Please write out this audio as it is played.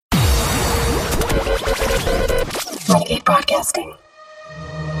Renegade Broadcasting.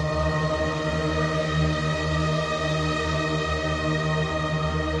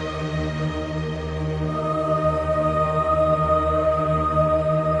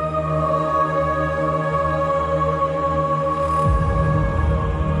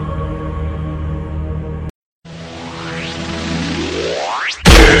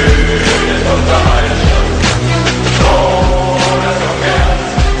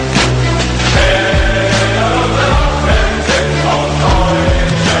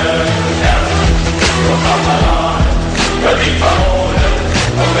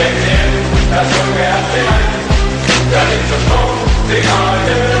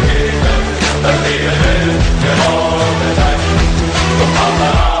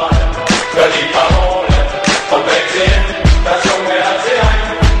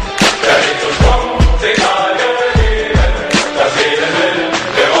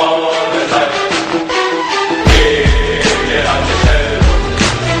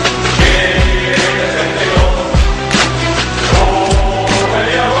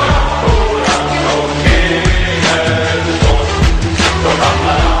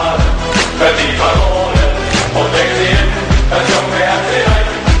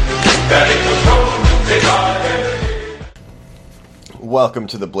 Welcome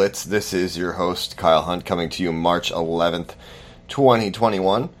to the Blitz. This is your host, Kyle Hunt, coming to you March 11th,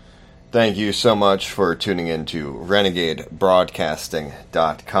 2021. Thank you so much for tuning in to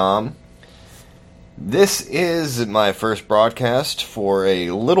RenegadeBroadcasting.com. This is my first broadcast for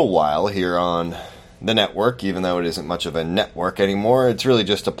a little while here on the network, even though it isn't much of a network anymore. It's really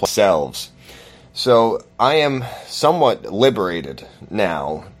just a selves. So I am somewhat liberated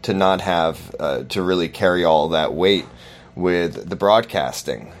now to not have to really carry all that weight with the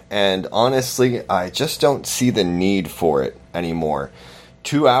broadcasting, and honestly I just don't see the need for it anymore.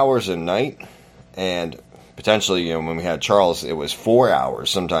 2 hours a night, and potentially, when we had Charles, it was 4 hours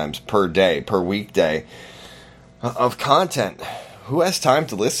sometimes per day, per weekday of content. Who has time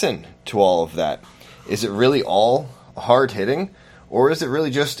to listen to all of that? Is it really all hard hitting, or is it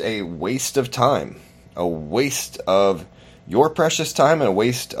really just a waste of time, a waste of your precious time and a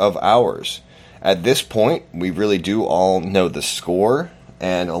waste of ours? At this point, we really do all know the score,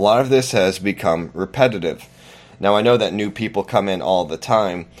 and a lot of this has become repetitive. Now, I know that new people come in all the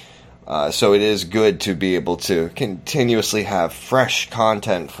time, so it is good to be able to continuously have fresh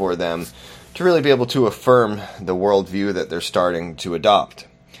content for them to really be able to affirm the worldview that they're starting to adopt.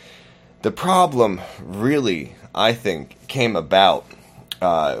 The problem really, I think, came about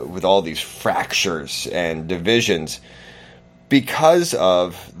with all these fractures and divisions because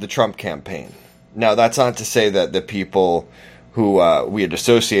of the Trump campaign. Now, that's not to say that the people who we had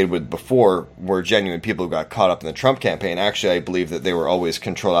associated with before were genuine people who got caught up in the Trump campaign. Actually, I believe that they were always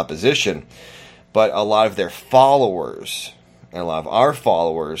controlled opposition. But a lot of their followers, and a lot of our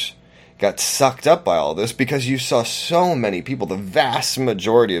followers, got sucked up by all this because you saw so many people, the vast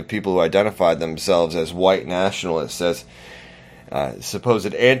majority of people who identified themselves as white nationalists, as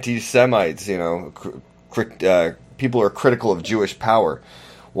supposed anti-Semites, people who are critical of Jewish power.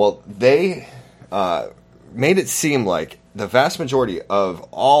 Well, they made it seem like the vast majority of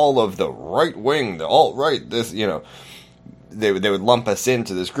all of the right wing, the alt-right, they would lump us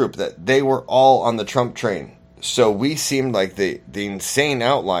into this group, that they were all on the Trump train. So we seemed like the insane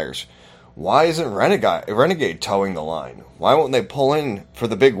outliers. Why isn't Renegade towing the line? Why won't they pull in for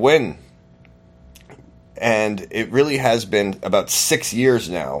the big win? And it really has been about 6 years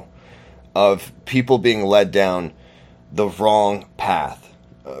now of people being led down the wrong path.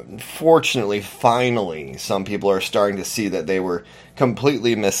 Fortunately, finally, some people are starting to see that they were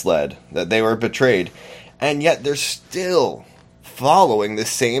completely misled, that they were betrayed, and yet they're still following the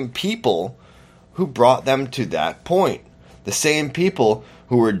same people who brought them to that point. The same people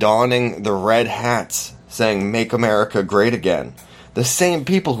who were donning the red hats, saying, "Make America Great Again." The same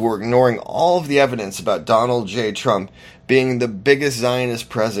people who were ignoring all of the evidence about Donald J. Trump being the biggest Zionist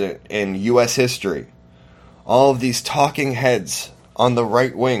president in U.S. history. All of these talking heads on the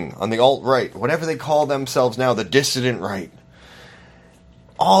right wing, on the alt-right, whatever they call themselves now, the dissident right.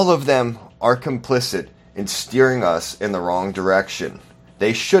 All of them are complicit in steering us in the wrong direction.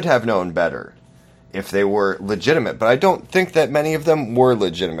 They should have known better if they were legitimate, but I don't think that many of them were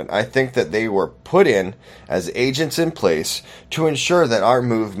legitimate. I think that they were put in as agents in place to ensure that our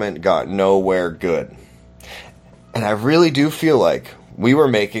movement got nowhere good. And I really do feel like we were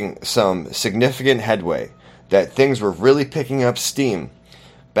making some significant headway, that things were really picking up steam.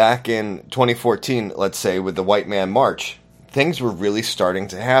 Back in 2014, let's say, with the White Man March, things were really starting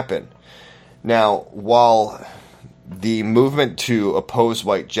to happen. Now, while the movement to oppose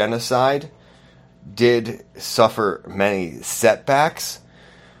white genocide did suffer many setbacks,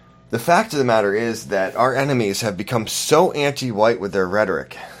 the fact of the matter is that our enemies have become so anti-white with their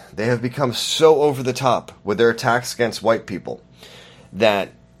rhetoric, they have become so over the top with their attacks against white people, that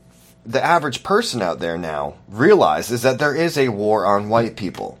the average person out there now realizes that there is a war on white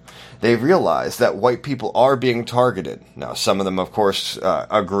people. They realize that white people are being targeted. Now, some of them, of course,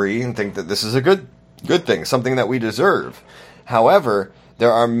 agree and think that this is a good thing, something that we deserve. However,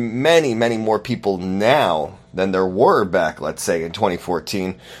 there are many, many more people now than there were back, let's say, in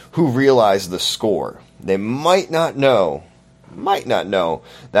 2014, who realize the score. They might not know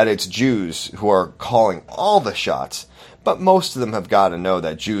that it's Jews who are calling all the shots, but most of them have got to know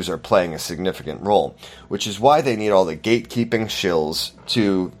that Jews are playing a significant role, which is why they need all the gatekeeping shills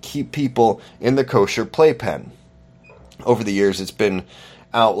to keep people in the kosher playpen. Over the years, it's been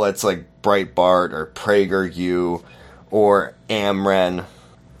outlets like Breitbart or PragerU or Amren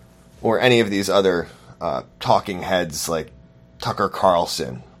or any of these other talking heads like Tucker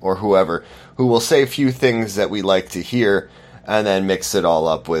Carlson or whoever, who will say a few things that we like to hear and then mix it all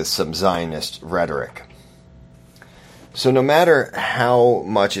up with some Zionist rhetoric. So no matter how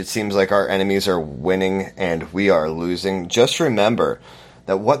much it seems like our enemies are winning and we are losing, just remember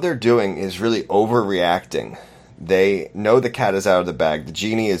that what they're doing is really overreacting. They know the cat is out of the bag, the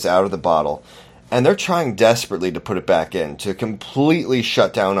genie is out of the bottle, and they're trying desperately to put it back in, to completely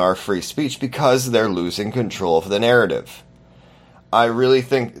shut down our free speech because they're losing control of the narrative. I really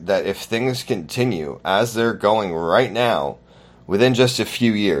think that if things continue as they're going right now, within just a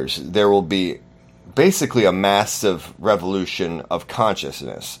few years, there will be basically a massive revolution of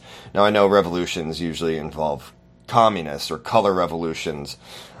consciousness. Now, I know revolutions usually involve communists or color revolutions,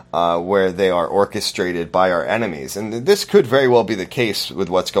 where they are orchestrated by our enemies. And this could very well be the case with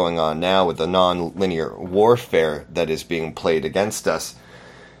what's going on now with the non-linear warfare that is being played against us.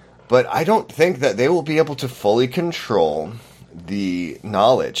 But I don't think that they will be able to fully control the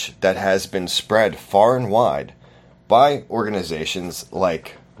knowledge that has been spread far and wide by organizations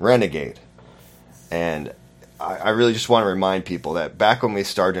like Renegade. And I really just want to remind people that back when we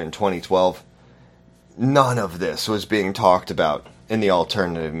started in 2012, none of this was being talked about in the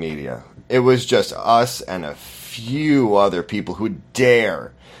alternative media. It was just us and a few other people who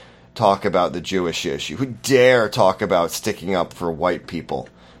dare talk about the Jewish issue, who dare talk about sticking up for white people.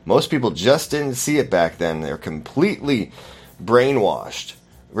 Most people just didn't see it back then. They're completely brainwashed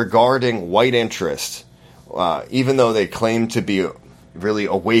regarding white interest, even though they claim to be really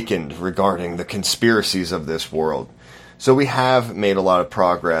awakened regarding the conspiracies of this world. So we have made a lot of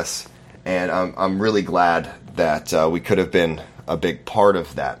progress, and I'm really glad that we could have been a big part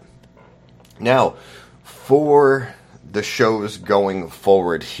of that. Now, for the shows going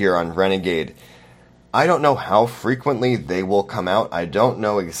forward here on Renegade, I don't know how frequently they will come out. I don't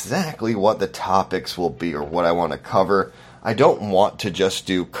know exactly what the topics will be or what I want to cover. I don't want to just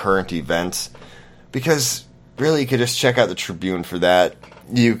do current events, because really you could just check out the Tribune for that.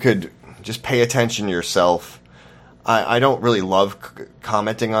 You could just pay attention yourself. I don't really love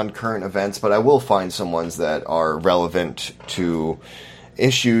commenting on current events, but I will find some ones that are relevant to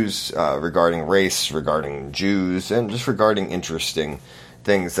issues regarding race, regarding Jews, and just regarding interesting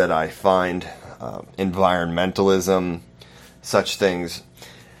things that I find, environmentalism, such things.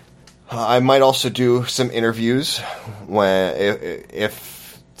 I might also do some interviews when,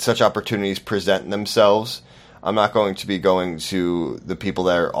 if such opportunities present themselves. I'm not going to be going to the people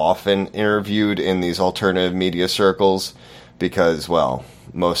that are often interviewed in these alternative media circles because, well,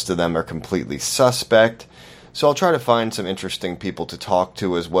 most of them are completely suspect. So I'll try to find some interesting people to talk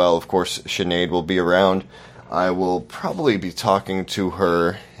to as well. Of course, Sinead will be around. I will probably be talking to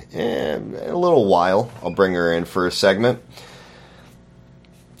her in a little while. I'll bring her in for a segment.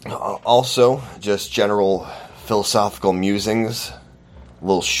 Also, just general philosophical musings, a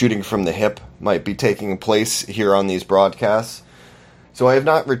little shooting from the hip might be taking place here on these broadcasts. So I have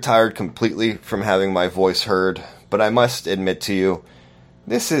not retired completely from having my voice heard, but I must admit to you,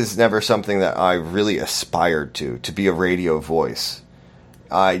 this is never something that I really aspired to be a radio voice.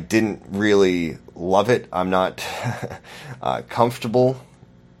 I didn't really love it. I'm not comfortable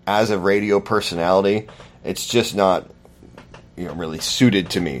as a radio personality. It's just not really suited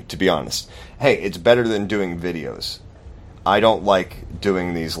to me, to be honest. Hey, it's better than doing videos. I don't like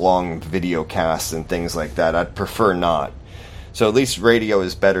doing these long video casts and things like that. I'd prefer not. So at least radio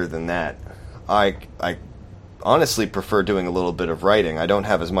is better than that. I honestly prefer doing a little bit of writing. I don't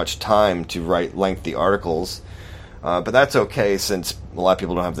have as much time to write lengthy articles, but that's okay since a lot of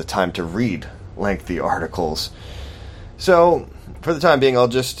people don't have the time to read lengthy articles. So for the time being, I'll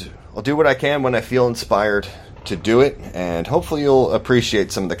do what I can when I feel inspired to do it, and hopefully you'll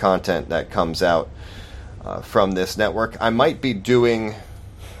appreciate some of the content that comes out from this network. I might be doing,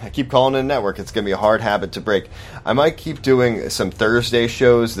 I keep calling it a network, it's going to be a hard habit to break. I might keep doing some Thursday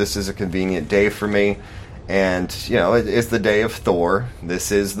shows. This is a convenient day for me, and, you know, it's the day of Thor.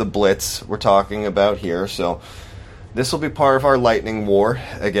 This is the Blitz we're talking about here, so this will be part of our lightning war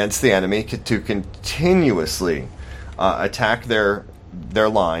against the enemy to continuously attack their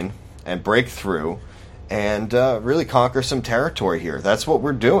line and break through and really conquer some territory here. That's what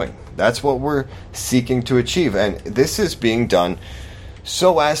we're doing. That's what we're seeking to achieve. And this is being done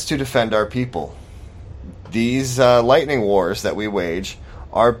so as to defend our people. These lightning wars that we wage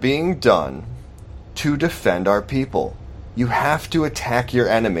are being done to defend our people. You have to attack your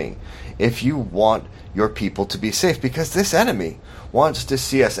enemy if you want your people to be safe, because this enemy wants to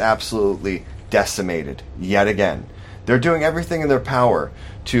see us absolutely decimated yet again. They're doing everything in their power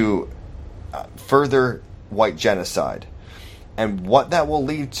to further white genocide. And what that will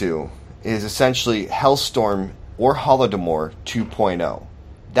lead to is essentially Hellstorm or Holodomor 2.0.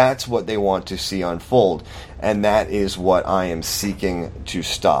 That's what they want to see unfold, and that is what I am seeking to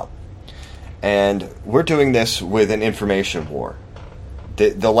stop. And we're doing this with an information war.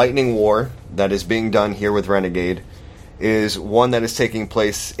 The lightning war that is being done here with Renegade is one that is taking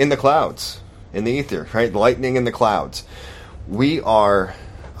place in the clouds, in the ether, right? Lightning in the clouds. We are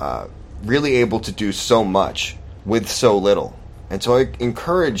really able to do so much with so little. And so I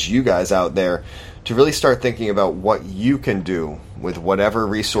encourage you guys out there to really start thinking about what you can do with whatever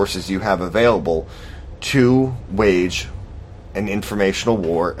resources you have available to wage an informational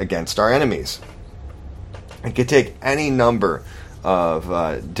war against our enemies. It could take any number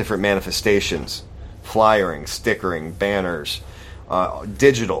of different manifestations: flyering, stickering, banners,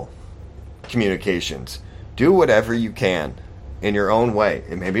 digital communications. Do whatever you can in your own way.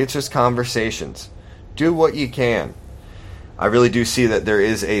 And maybe it's just conversations. Do what you can. I really do see that there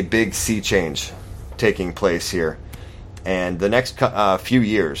is a big sea change taking place here. And the next few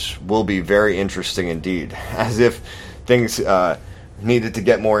years will be very interesting indeed. As if things needed to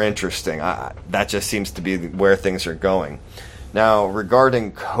get more interesting. That just seems to be where things are going. Now,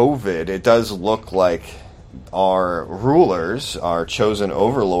 regarding COVID, it does look like our rulers, our chosen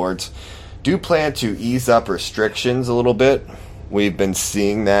overlords, do plan to ease up restrictions a little bit. We've been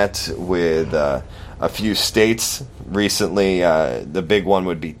seeing that with a few states recently. The big one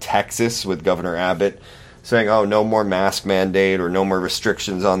would be Texas, with Governor Abbott saying, oh, no more mask mandate or no more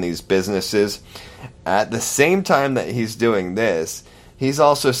restrictions on these businesses. At the same time that he's doing this, he's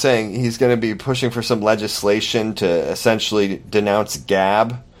also saying he's going to be pushing for some legislation to essentially denounce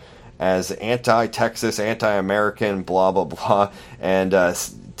Gab as anti-Texas, anti-American, blah, blah, blah, and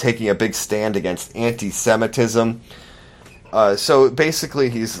taking a big stand against anti-Semitism. So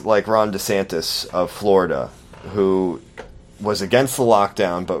basically he's like Ron DeSantis of Florida, who was against the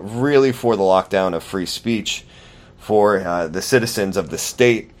lockdown, but really for the lockdown of free speech for the citizens of the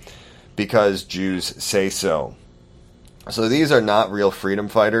state, because Jews say so. So these are not real freedom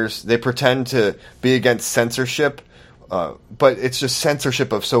fighters. They pretend to be against censorship, but it's just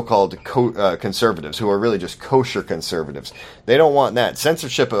censorship of so-called conservatives, who are really just kosher conservatives. They don't want that.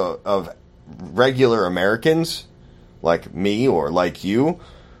 Censorship of regular Americans, like me or like you,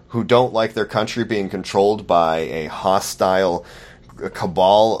 who don't like their country being controlled by a hostile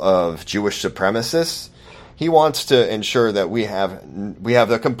cabal of Jewish supremacists. He wants to ensure that we have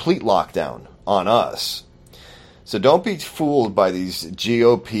the complete lockdown on us. So don't be fooled by these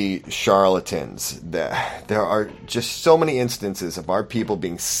GOP charlatans. There are just so many instances of our people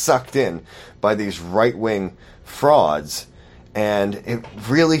being sucked in by these right-wing frauds, and it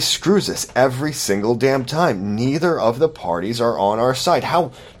really screws us every single damn time. Neither of the parties are on our side.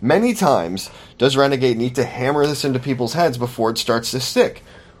 How many times does Renegade need to hammer this into people's heads before it starts to stick?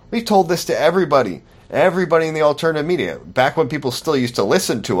 We've told this to everybody in the alternative media, back when people still used to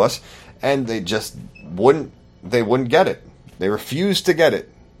listen to us, and they just wouldn't get it. They refused to get it.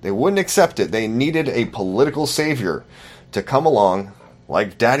 They wouldn't accept it. They needed a political savior to come along,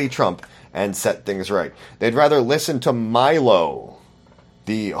 like Daddy Trump, and set things right. They'd rather listen to Milo,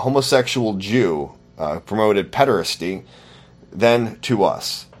 the homosexual Jew, promoted pederasty, than to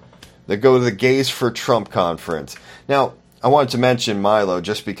us. They go to the Gays for Trump conference. Now, I wanted to mention Milo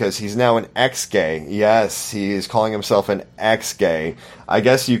just because he's now an ex-gay. Yes, he is calling himself an ex-gay. I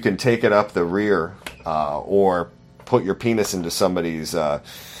guess you can take it up the rear or put your penis into somebody's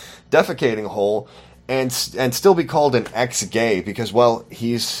defecating hole and still be called an ex-gay because, well,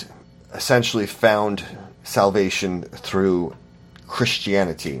 he's essentially found salvation through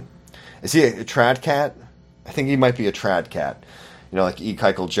Christianity. Is he a trad cat? I think he might be a trad cat. You know, like E.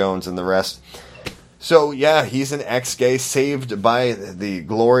 Keichel Jones and the rest. So, yeah, he's an ex-gay saved by the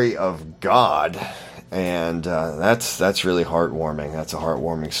glory of God, and that's really heartwarming. That's a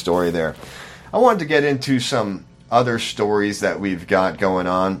heartwarming story there. I wanted to get into some other stories that we've got going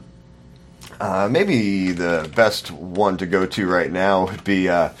on. Maybe the best one to go to right now would be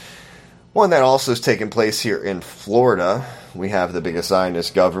one that also is taking place here in Florida. We have the biggest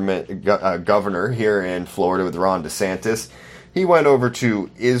Zionist governor here in Florida with Ron DeSantis. He went over to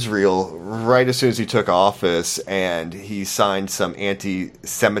Israel right as soon as he took office, and he signed some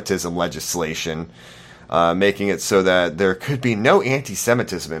anti-Semitism legislation, making it so that there could be no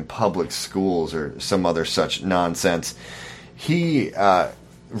anti-Semitism in public schools or some other such nonsense. He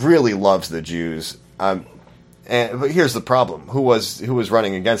really loves the Jews, but here's the problem: who was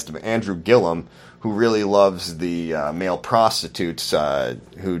running against him? Andrew Gillum, who really loves the male prostitutes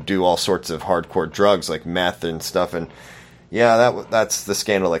who do all sorts of hardcore drugs like meth and stuff. And yeah, that's the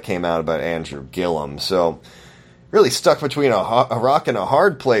scandal that came out about Andrew Gillum. So really stuck between a rock and a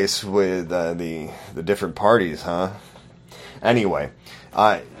hard place with the different parties, huh? Anyway,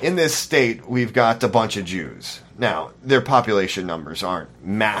 in this state, we've got a bunch of Jews. Now, their population numbers aren't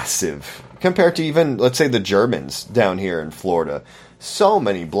massive compared to even, let's say, the Germans down here in Florida. So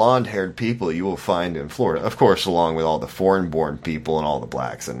many blonde-haired people you will find in Florida, of course, along with all the foreign-born people and all the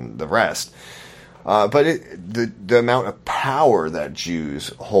blacks and the rest. But the amount of power that Jews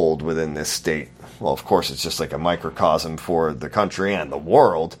hold within this state, well, of course, it's just like a microcosm for the country and the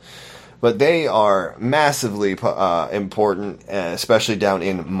world. But they are massively important, especially down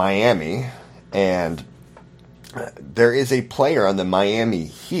in Miami. And there is a player on the Miami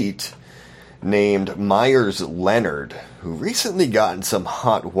Heat named Myers Leonard, who recently got in some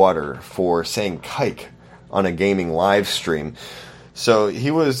hot water for saying kike on a gaming live stream. So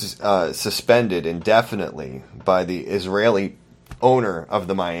he was suspended indefinitely by the Israeli owner of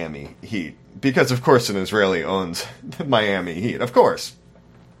the Miami Heat. Because, of course, an Israeli owns the Miami Heat. Of course.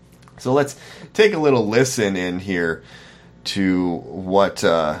 So let's take a little listen in here to what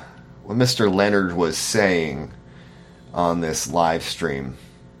Mr. Leonard was saying on this live stream.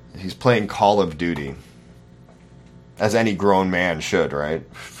 He's playing Call of Duty. As any grown man should, right?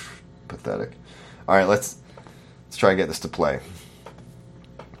 Pathetic. Alright, let's try and get this to play.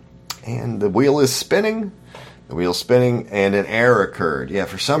 And the wheel is spinning. The wheel's spinning, and an error occurred. Yeah,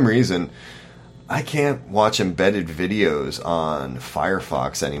 for some reason, I can't watch embedded videos on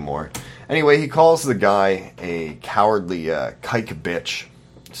Firefox anymore. Anyway, he calls the guy a cowardly kike bitch.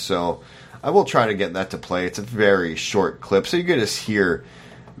 So I will try to get that to play. It's a very short clip, so you can just hear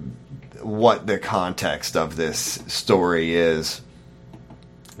what the context of this story is.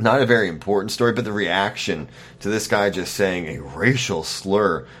 Not a very important story, but the reaction to this guy just saying a racial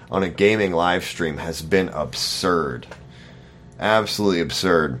slur on a gaming live stream has been absurd. Absolutely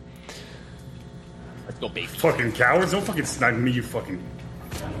absurd. Let's go, baby. Fucking cowards. Don't fucking snipe me, you fucking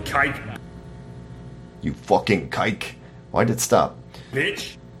kike. You fucking kike. Why'd it stop?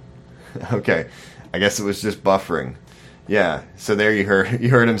 Bitch. Okay. I guess it was just buffering. Yeah, so there you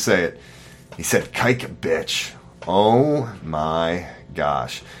heard him say it. He said, kike bitch. Oh my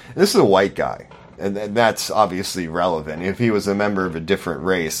gosh. This is a white guy. And that's obviously relevant. If he was a member of a different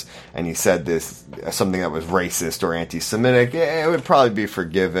race and he said this, something that was racist or anti-Semitic, it would probably be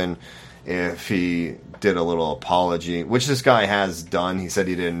forgiven if he did a little apology, which this guy has done. He said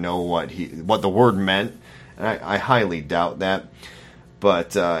he didn't know what the word meant, and I highly doubt that.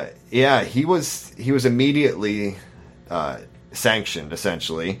 But yeah, he was immediately sanctioned,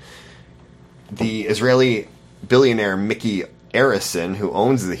 essentially. The Israeli billionaire Mickey Arison, who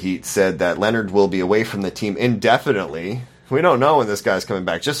owns the Heat, said that Leonard will be away from the team indefinitely. We don't know when this guy's coming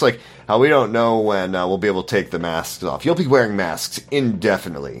back. Just like how we don't know when we'll be able to take the masks off. You'll be wearing masks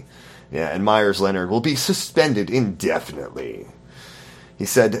indefinitely. Yeah, and Myers Leonard will be suspended indefinitely. He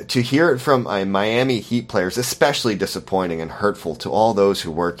said, to hear it from a Miami Heat player is especially disappointing and hurtful to all those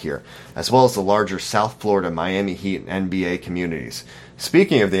who work here, as well as the larger South Florida Miami Heat and NBA communities.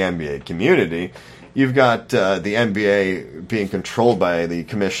 Speaking of the NBA community, you've got the NBA being controlled by the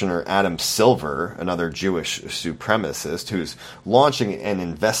commissioner Adam Silver, another Jewish supremacist, who's launching an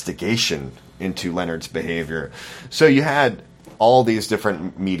investigation into Leonard's behavior. So you had all these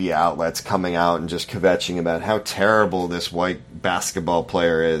different media outlets coming out and just kvetching about how terrible this white basketball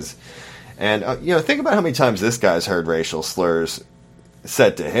player is. And, think about how many times this guy's heard racial slurs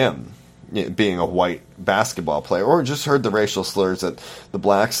said to him, being a white basketball player, or just heard the racial slurs that the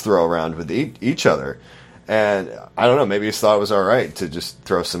blacks throw around with each other. And I don't know, maybe he thought it was all right to just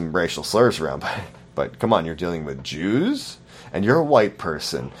throw some racial slurs around. But come on, you're dealing with Jews, and you're a white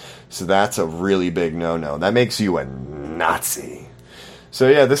person. So that's a really big no-no. That makes you a Nazi. So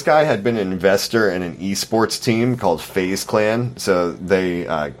yeah, this guy had been an investor in an esports team called FaZe Clan, so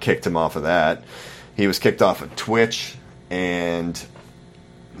they kicked him off of that. He was kicked off of Twitch, and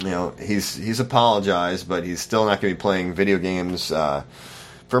he's apologized, but he's still not going to be playing video games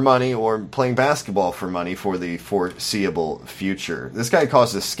for money or playing basketball for money for the foreseeable future. This guy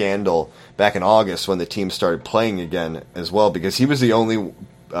caused a scandal back in August when the team started playing again as well, because he was the only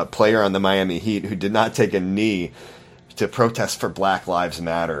player on the Miami Heat who did not take a knee to protest for Black Lives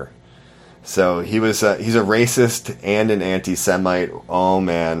Matter. So he's a racist and an anti-Semite. Oh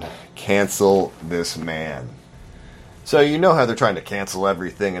man, cancel this man. So you know how they're trying to cancel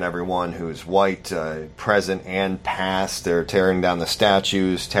everything and everyone who is white, present and past. They're tearing down the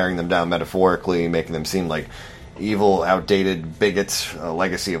statues, tearing them down metaphorically, making them seem like evil, outdated bigots, a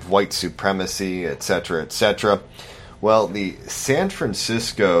legacy of white supremacy, etc., etc. Well, the San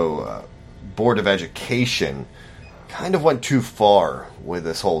Francisco Board of Education kind of went too far with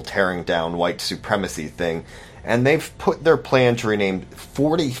this whole tearing down white supremacy thing, and they've put their plan to rename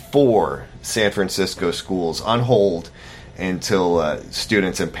 44 San Francisco schools on hold until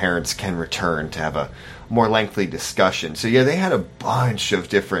students and parents can return to have a more lengthy discussion. So yeah, they had a bunch of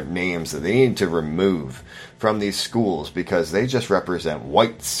different names that they needed to remove from these schools because they just represent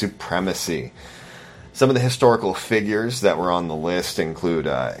white supremacy. Some of the historical figures that were on the list include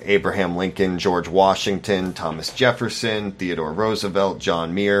Abraham Lincoln, George Washington, Thomas Jefferson, Theodore Roosevelt,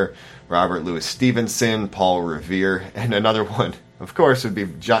 John Muir, Robert Louis Stevenson, Paul Revere, and another one, of course, would be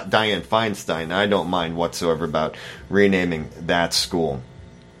Dianne Feinstein. I don't mind whatsoever about renaming that school.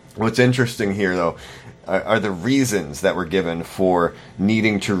 What's interesting here, though, are the reasons that were given for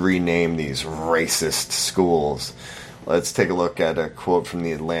needing to rename these racist schools. Let's take a look at a quote from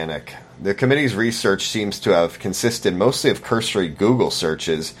The Atlantic. The committee's research seems to have consisted mostly of cursory Google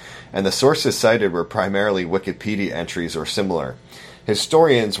searches, and the sources cited were primarily Wikipedia entries or similar.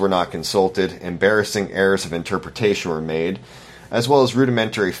 Historians were not consulted, embarrassing errors of interpretation were made, as well as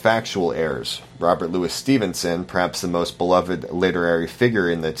rudimentary factual errors. Robert Louis Stevenson, perhaps the most beloved literary figure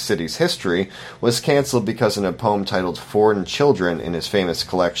in the city's history, was canceled because in a poem titled Foreign Children in his famous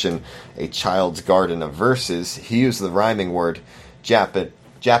collection, A Child's Garden of Verses, he used the rhyming word Japanese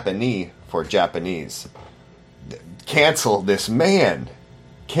for Japanese. Cancel this man.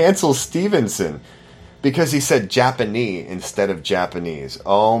 Cancel Stevenson. Because he said Japanese instead of Japanese.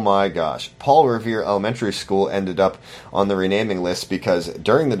 Oh my gosh. Paul Revere Elementary School ended up on the renaming list because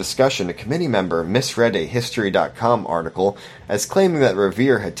during the discussion, a committee member misread a History.com article as claiming that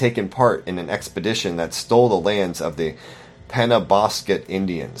Revere had taken part in an expedition that stole the lands of the Penobscot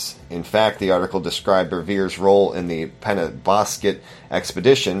Indians. In fact, the article described Revere's role in the Penobscot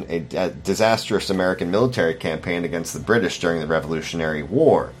expedition, a disastrous American military campaign against the British during the Revolutionary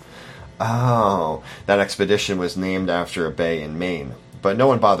War. Oh, that expedition was named after a bay in Maine. But no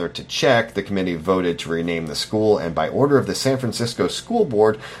one bothered to check. The committee voted to rename the school, and by order of the San Francisco School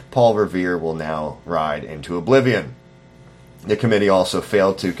Board, Paul Revere will now ride into oblivion. The committee also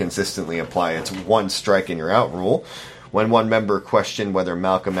failed to consistently apply its one strike and you're out rule. When one member questioned whether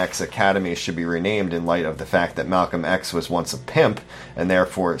Malcolm X Academy should be renamed in light of the fact that Malcolm X was once a pimp and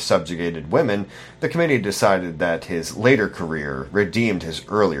therefore subjugated women, the committee decided that his later career redeemed his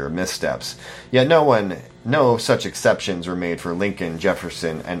earlier missteps. Yet no such exceptions were made for Lincoln,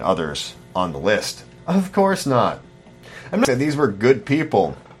 Jefferson, and others on the list. Of course not. I'm not saying these were good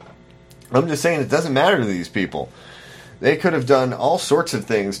people. I'm just saying it doesn't matter to these people. They could have done all sorts of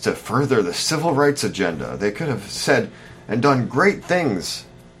things to further the civil rights agenda. They could have said and done great things.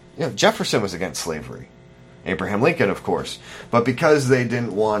 Jefferson was against slavery. Abraham Lincoln, of course. But because they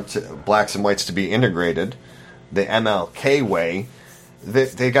didn't want blacks and whites to be integrated, the MLK way,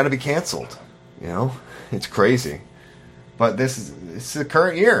 they got to be canceled. It's crazy. But this is the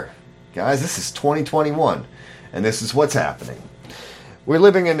current year. Guys, this is 2021. And this is what's happening. We're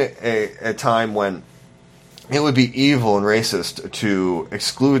living in a time when it would be evil and racist to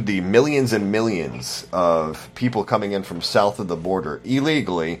exclude the millions and millions of people coming in from south of the border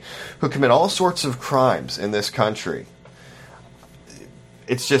illegally who commit all sorts of crimes in this country.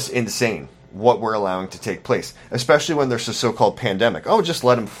 It's just insane what we're allowing to take place, especially when there's a so-called pandemic. Oh, just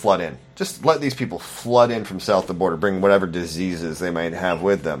let them flood in. Just let these people flood in from south of the border, bring whatever diseases they might have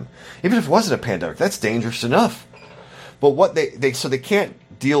with them. Even if it wasn't a pandemic, that's dangerous enough. But they can't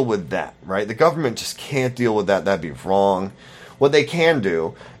deal with that, right? The government just can't deal with that. That'd be wrong. What they can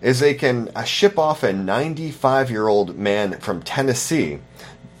do is they can ship off a 95-year-old man from Tennessee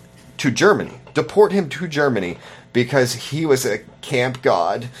to Germany, deport him to Germany because he was a camp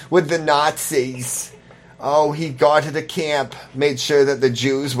god with the Nazis. Oh, he guarded a camp, made sure that the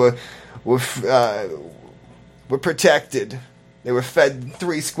Jews were protected. They were fed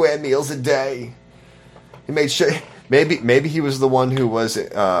 3 square meals a day. He made sure... Maybe he was the one who was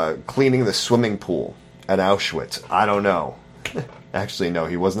cleaning the swimming pool at Auschwitz. I don't know. Actually, no,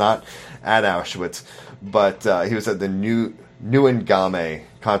 he was not at Auschwitz. But he was at the Neuengamme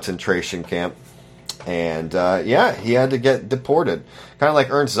concentration camp. And, he had to get deported. Kind of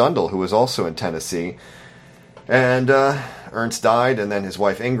like Ernst Zundel, who was also in Tennessee. And Ernst died, and then his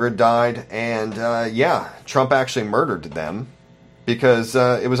wife Ingrid died. And, Trump actually murdered them. Because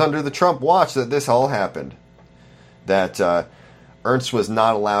it was under the Trump watch that this all happened. That Ernst was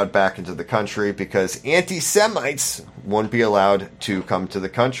not allowed back into the country because anti-Semites wouldn't be allowed to come to the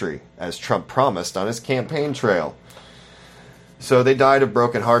country, as Trump promised on his campaign trail. So they died of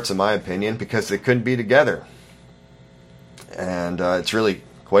broken hearts, in my opinion, because they couldn't be together. And it's really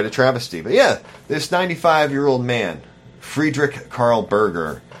quite a travesty. But yeah, this 95-year-old man, Friedrich Karl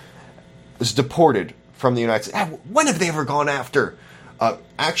Berger, was deported from the United States. When have they ever gone after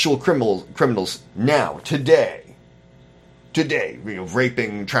actual criminals now, today? Today,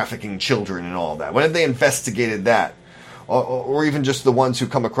 raping, trafficking children and all that. When have they investigated that? Or even just the ones who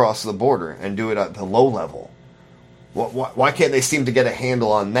come across the border and do it at the low level? Why can't they seem to get a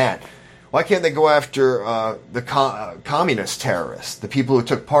handle on that? Why can't they go after the communist terrorists, the people who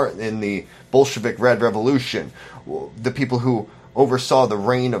took part in the Bolshevik Red Revolution, the people who oversaw the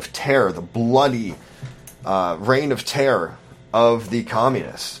reign of terror, the bloody reign of terror of the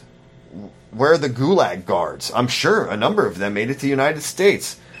communists? Where are the Gulag guards? I'm sure a number of them made it to the United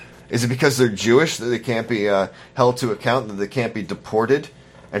States. Is it because they're Jewish that they can't be held to account, that they can't be deported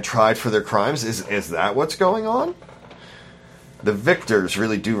and tried for their crimes? Is that what's going on? The victors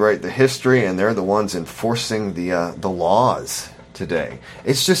really do write the history, and they're the ones enforcing the laws today.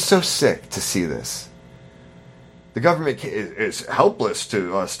 It's just so sick to see this. The government is helpless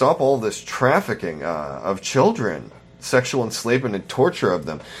to stop all this trafficking of children, sexual enslavement and torture of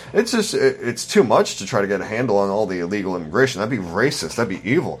them. It's too much to try to get a handle on all the illegal immigration. That'd be racist. That'd be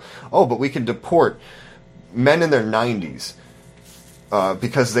evil. Oh, but we can deport men in their 90s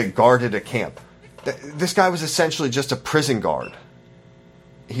because they guarded a camp. This guy was essentially just a prison guard.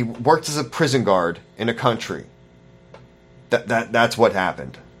 He worked as a prison guard in a country. That's what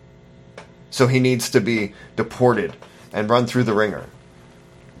happened. So he needs to be deported and run through the ringer.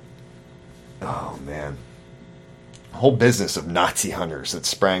 Oh, man. Whole business of Nazi hunters that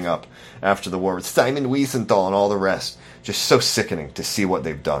sprang up after the war with Simon Wiesenthal and all the rest. Just so sickening to see what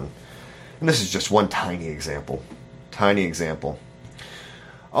they've done. And this is just one tiny example. Tiny example.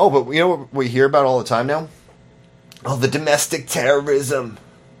 Oh, but you know what we hear about all the time now? Oh, the domestic terrorism.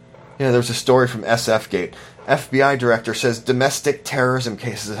 There's a story from SFgate. FBI director says domestic terrorism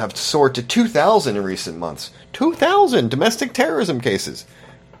cases have soared to 2,000 in recent months. 2,000 domestic terrorism cases.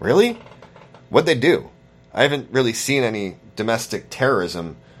 Really? What'd they do? I haven't really seen any domestic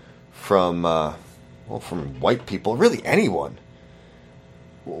terrorism from white people. Really, anyone.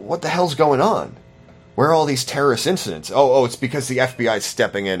 What the hell's going on? Where are all these terrorist incidents? Oh, it's because the FBI is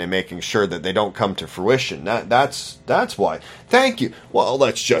stepping in and making sure that they don't come to fruition. That's why. Thank you. Well,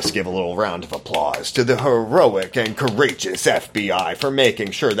 let's just give a little round of applause to the heroic and courageous FBI for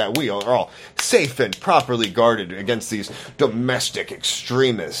making sure that we are all safe and properly guarded against these domestic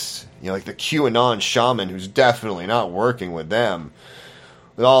extremists. Like the QAnon shaman who's definitely not working with them.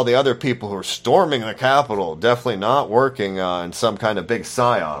 With all the other people who are storming the Capitol, definitely not working in some kind of big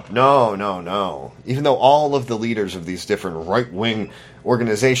psyop. No. Even though all of the leaders of these different right-wing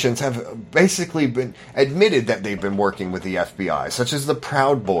organizations have basically been admitted that they've been working with the FBI, such as the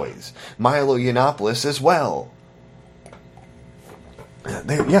Proud Boys, Milo Yiannopoulos as well.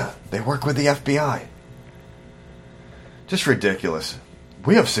 They work with the FBI. Just ridiculous.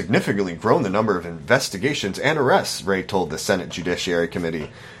 We have significantly grown the number of investigations and arrests, Wray told the Senate Judiciary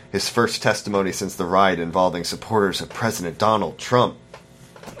Committee, his first testimony since the riot involving supporters of President Donald Trump.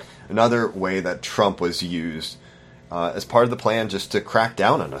 Another way that Trump was used as part of the plan just to crack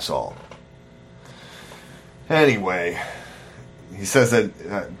down on us all. Anyway, he says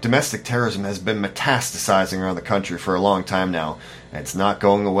that domestic terrorism has been metastasizing around the country for a long time now, and it's not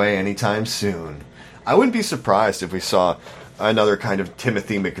going away anytime soon. I wouldn't be surprised if we saw another kind of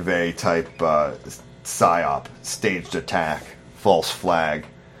Timothy McVeigh type psyop, staged attack, false flag.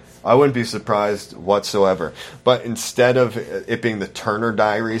 I wouldn't be surprised whatsoever. But instead of it being the Turner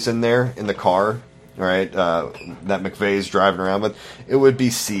Diaries in there, in the car, right, that McVeigh's driving around with, it would be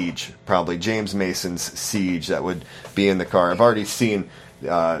Siege, probably. James Mason's Siege that would be in the car. I've already seen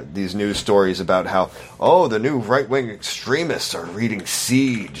these news stories about how, the new right-wing extremists are reading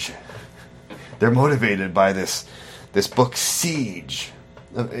Siege. They're motivated by this book Siege,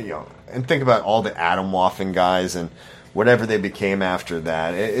 and think about all the Atomwaffen guys and whatever they became after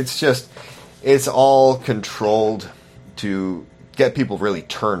that. It's all controlled to get people really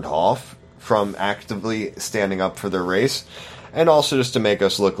turned off from actively standing up for their race, and also just to make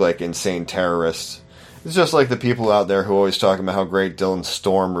us look like insane terrorists. It's just like the people out there who always talk about how great Dylan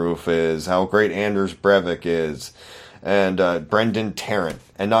Stormroof is, how great Anders Breivik is, and Brendan Tarrant,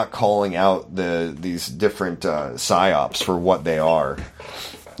 and not calling out these different psyops for what they are.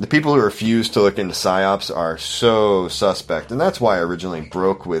 The people who refuse to look into psyops are so suspect, and that's why I originally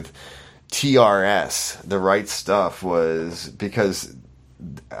broke with TRS, The Right Stuff, was because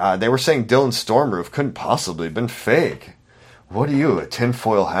they were saying Dylan Stormroof couldn't possibly have been fake. What are you, a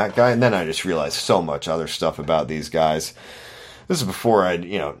tinfoil hat guy? And then I just realized so much other stuff about these guys. This is before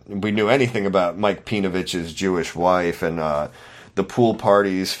we knew anything about Mike Pinovich's Jewish wife and the pool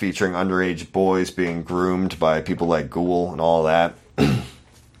parties featuring underage boys being groomed by people like Ghoul and all that.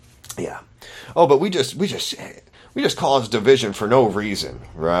 Yeah. Oh, but we just caused division for no reason.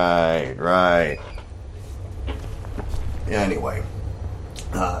 Right. Anyway.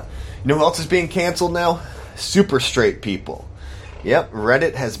 You know who else is being canceled now? Super straight people. Yep,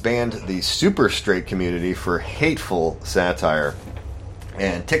 Reddit has banned the super straight community for hateful satire.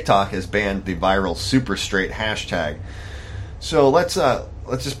 And TikTok has banned the viral super straight hashtag. So let's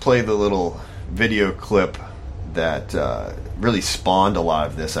just play the little video clip that really spawned a lot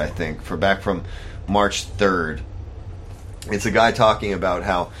of this, I think, back from March 3rd. It's a guy talking about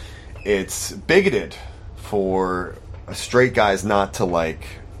how it's bigoted for straight guys not to like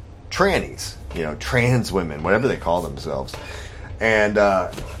trannies, trans women, whatever they call themselves, and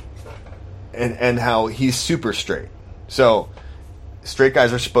how he's super straight. So straight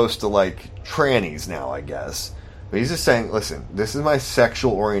guys are supposed to like trannies now, I guess. But he's just saying, listen, this is my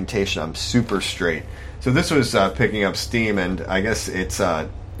sexual orientation. I'm super straight. So this was picking up steam, and I guess it's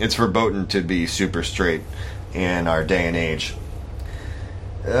verboten to be super straight in our day and age.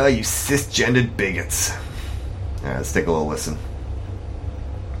 You cisgendered bigots. All right, let's take a little listen.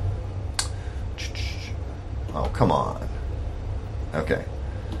 Oh, come on. Okay.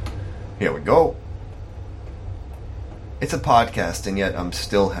 Here we go. It's a podcast, and yet I'm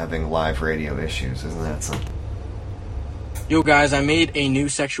still having live radio issues. Isn't that something? Yo guys, I made a new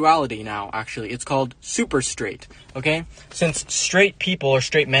sexuality now, actually. It's called super straight, okay? Since straight people, or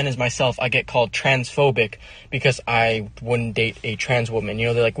straight men as myself, I get called transphobic because I wouldn't date a trans woman.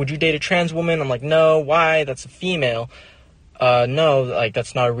 They're like, would you date a trans woman? I'm like, no, why? That's a female. No, like,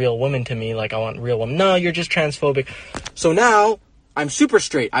 that's not a real woman to me. Like, I want real woman. No, you're just transphobic. So now, I'm super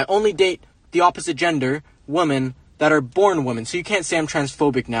straight. I only date the opposite gender, women, that are born women. So you can't say I'm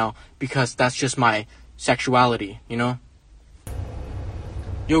transphobic now because that's just my sexuality,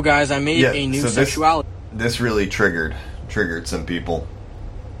 Yo guys, I made a new sexuality. This really triggered some people.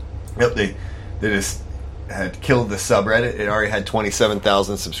 Yep, they just had killed the subreddit. It already had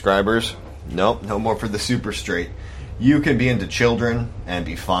 27,000 subscribers. Nope, no more for the super straight. You can be into children and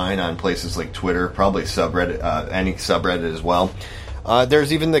be fine on places like Twitter, probably subreddit, any subreddit as well.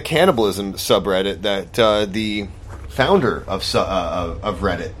 There's even the cannibalism subreddit that the founder of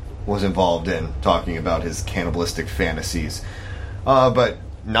Reddit was involved in, talking about his cannibalistic fantasies. But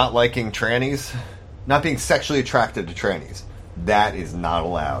not liking trannies, not being sexually attracted to trannies, that is not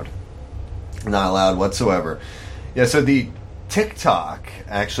allowed. Not allowed whatsoever. Yeah, so the TikTok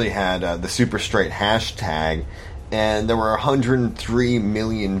actually had the super straight hashtag, and there were 103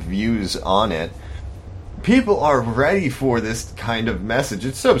 million views on it. People are ready for this kind of message.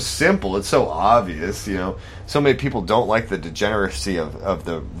 It's so simple. It's so obvious, So many people don't like the degeneracy of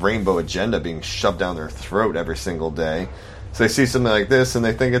the rainbow agenda being shoved down their throat every single day. So they see something like this and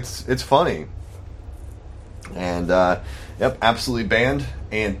they think it's funny. And, yep, absolutely banned.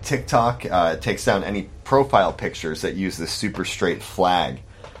 And TikTok takes down any profile pictures that use this super straight flag.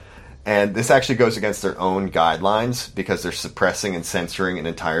 And this actually goes against their own guidelines because they're suppressing and censoring an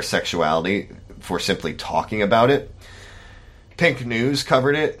entire sexuality for simply talking about it. Pink News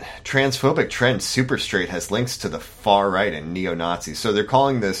covered it. Transphobic trend super straight has links to the far right and neo-Nazis. So they're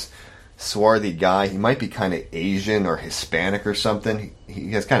calling this swarthy guy, he might be kind of Asian or Hispanic or something.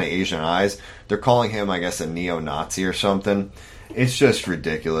 He has kind of Asian eyes. They're calling him, I guess, a neo-Nazi or something. It's just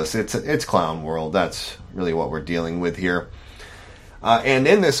ridiculous. It's clown world. That's really what we're dealing with here. And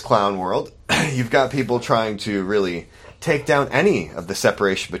in this clown world, you've got people trying to really take down any of the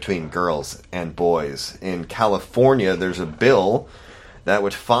separation between girls and boys. In California, there's a bill that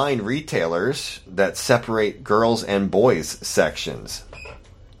would fine retailers that separate girls and boys sections.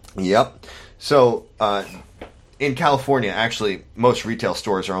 Yep. So, in California, actually, most retail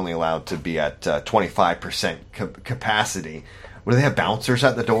stores are only allowed to be at 25% capacity. Where they have bouncers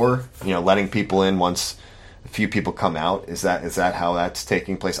at the door, letting people in once a few people come out. Is that how that's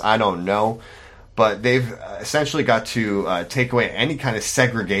taking place? I don't know. But they've essentially got to take away any kind of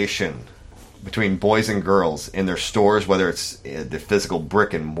segregation between boys and girls in their stores, whether it's the physical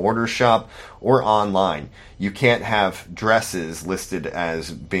brick and mortar shop or online. You can't have dresses listed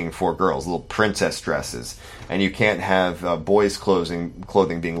as being for girls, little princess dresses. And you can't have boys'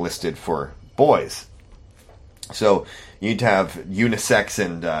 clothing being listed for boys. So you need to have unisex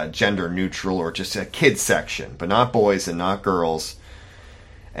and gender neutral, or just a kids section, but not boys and not girls.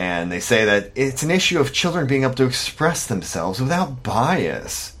 And they say that it's an issue of children being able to express themselves without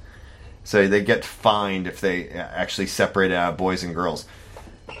bias. So they get fined if they actually separate out boys and girls.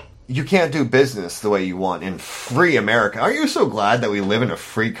 You can't do business the way you want in free America. Are you so glad that we live in a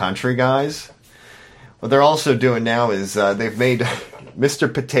free country, guys? What they're also doing now is they've made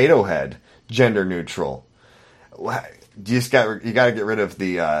Mr. Potato Head gender neutral. You got to get rid of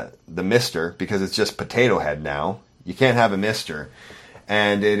the Mister, because it's just Potato Head now. You can't have a Mister.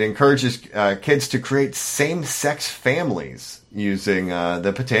 And it encourages kids to create same-sex families using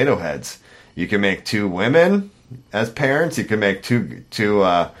the potato heads. You can make 2 women as parents. You can make two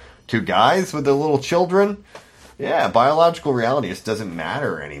guys with their little children. Yeah, biological reality just doesn't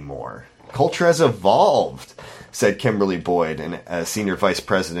matter anymore. Culture has evolved, said Kimberly Boyd, a senior vice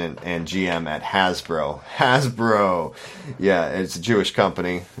president and GM at Hasbro. Hasbro! Yeah, it's a Jewish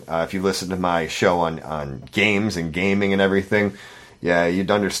company. If you listen to my show on games and gaming and everything, yeah, you'd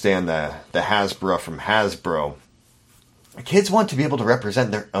understand the Hasbro from Hasbro. Kids want to be able to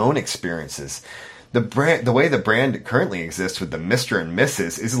represent their own experiences. The way the brand currently exists with the Mr. and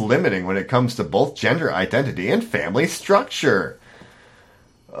Mrs. is limiting when it comes to both gender identity and family structure.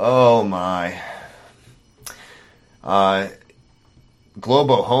 Oh my.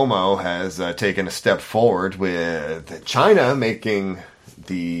 Globo Homo has taken a step forward with China making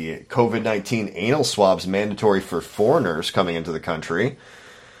the COVID-19 anal swabs mandatory for foreigners coming into the country.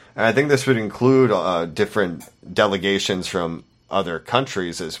 And I think this would include different delegations from other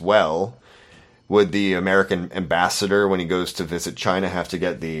countries as well. Would the American ambassador, when he goes to visit China, have to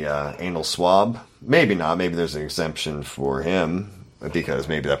get the anal swab? Maybe not. Maybe there's an exemption for him, because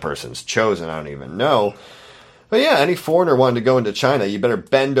maybe that person's chosen. I don't even know. But yeah, any foreigner wanting to go into China, you better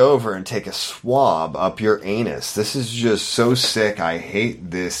bend over and take a swab up your anus. This is just so sick. I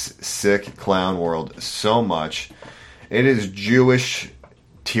hate this sick clown world so much. It is Jewish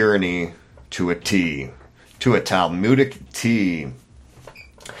tyranny to a T. To a Talmudic T.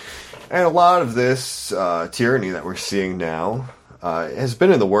 And a lot of this tyranny that we're seeing now has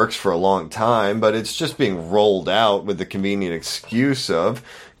been in the works for a long time, but it's just being rolled out with the convenient excuse of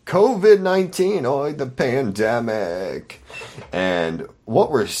COVID-19, the pandemic. And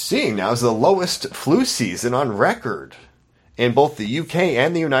what we're seeing now is the lowest flu season on record in both the UK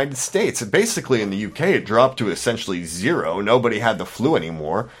and the United States. Basically, in the UK, it dropped to essentially 0. Nobody had the flu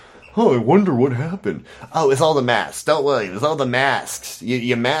anymore. Oh, I wonder what happened. Oh, it's all the masks. Don't worry, it was all the masks.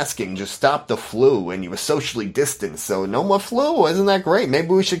 Your masking just stopped the flu, and you were socially distanced, so no more flu. Isn't that great? Maybe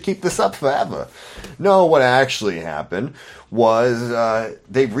we should keep this up forever. No, what actually happened was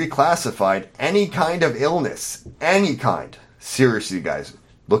they reclassified any kind of illness. Any kind. Seriously, guys.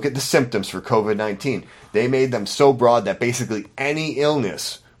 Look at the symptoms for COVID-19. They made them so broad that basically any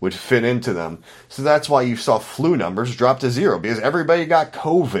illness would fit into them. So that's why you saw flu numbers drop to 0, because everybody got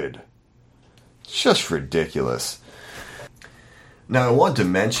COVID. It's just ridiculous. Now, I want to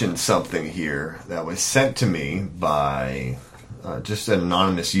mention something here that was sent to me by just an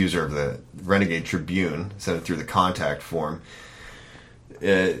anonymous user of the Renegade Tribune. Sent it through the contact form.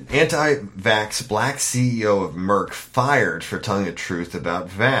 Anti-vax black CEO of Merck fired for telling the truth about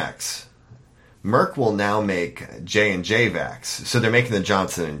vax. Merck will now make J&J vax, so they're making the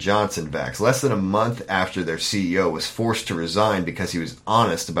Johnson & Johnson vax, less than a month after their CEO was forced to resign because he was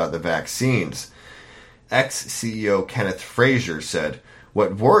honest about the vaccines. Ex-CEO Kenneth Frazier said,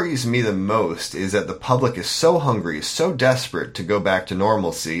 "What worries me the most is that the public is so hungry, so desperate to go back to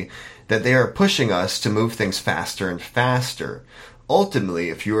normalcy, that they are pushing us to move things faster and faster.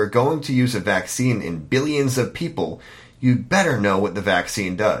 Ultimately, if you are going to use a vaccine in billions of people, you better know what the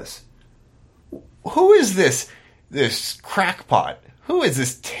vaccine does." Who is this crackpot? Who is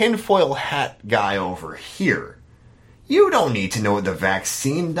this tinfoil hat guy over here? You don't need to know what the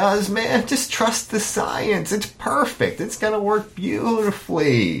vaccine does, man. Just trust the science. It's perfect. It's going to work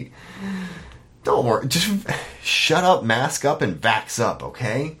beautifully. Don't worry. Just shut up, mask up, and vax up,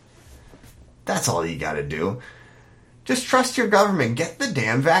 okay? That's all you got to do. Just trust your government. Get the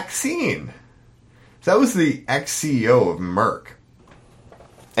damn vaccine. That was the ex-CEO of Merck.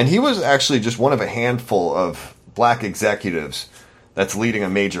 And he was actually just one of a handful of black executives that's leading a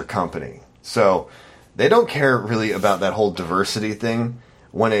major company. So They don't care really about that whole diversity thing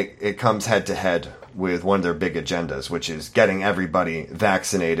when it comes head-to-head with one of their big agendas, which is getting everybody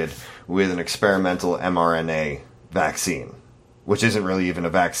vaccinated with an experimental mRNA vaccine, which isn't really even a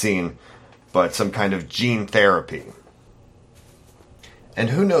vaccine, but some kind of gene therapy. And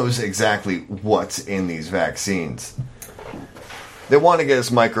who knows exactly what's in these vaccines? They want to get us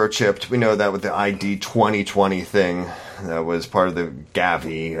microchipped. We know that with the ID 2020 thing. That was part of the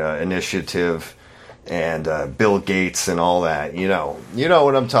Gavi initiative. And Bill Gates and all that. You know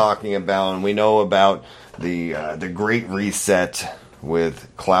what I'm talking about. And we know about the Great Reset with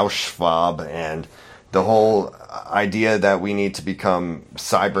Klaus Schwab and the whole idea that we need to become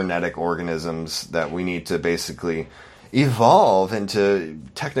cybernetic organisms, that we need to basically evolve into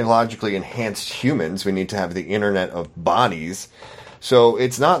technologically enhanced humans. We need to have the Internet of Bodies. So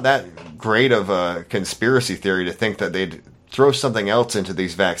it's not that great of a conspiracy theory to think that they'd throw something else into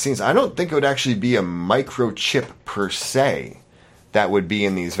these vaccines. I don't think it would actually be a microchip per se that would be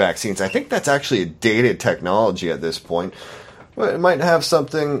in these vaccines. I think that's actually a dated technology at this point. But it might have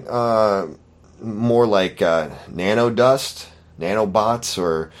something more like nanodust, nanobots,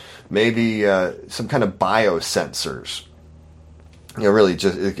 or maybe some kind of biosensors. Really,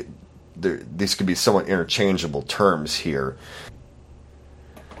 these could be somewhat interchangeable terms here.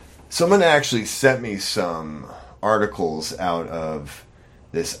 Someone actually sent me some articles out of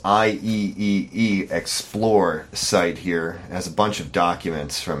this IEEE Explore site here. It has a bunch of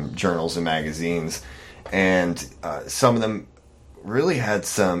documents from journals and magazines, and some of them really had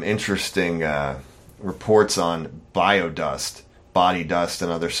some interesting reports on biodust, body dust, and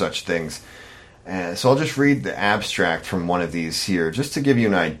other such things. So I'll just read the abstract from one of these here, just to give you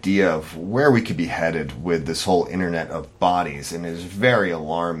an idea of where we could be headed with this whole Internet of Bodies, and it is very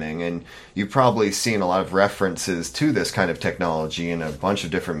alarming, and you've probably seen a lot of references to this kind of technology in a bunch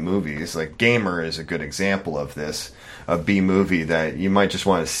of different movies. Like Gamer is a good example of this, a B-movie that you might just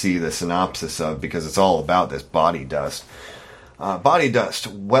want to see the synopsis of, because it's all about this body dust. Body dust,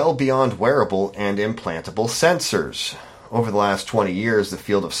 well beyond wearable and implantable sensors. Over the last 20 years, the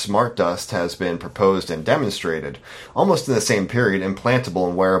field of smart dust has been proposed and demonstrated. Almost in the same period, implantable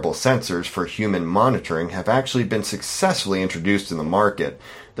and wearable sensors for human monitoring have actually been successfully introduced in the market.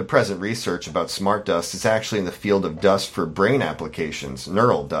 The present research about smart dust is actually in the field of dust for brain applications,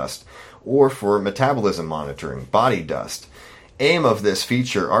 neural dust, or for metabolism monitoring, body dust. Aim of this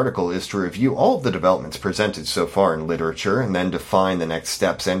feature article is to review all of the developments presented so far in literature and then define the next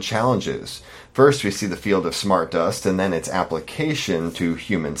steps and challenges. First, we see the field of smart dust and then its application to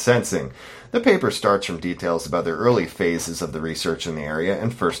human sensing. The paper starts from details about the early phases of the research in the area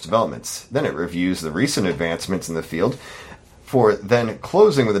and first developments. Then it reviews the recent advancements in the field, for then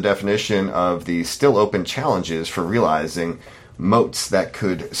closing with a definition of the still open challenges for realizing motes that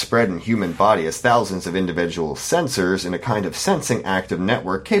could spread in human body as thousands of individual sensors in a kind of sensing active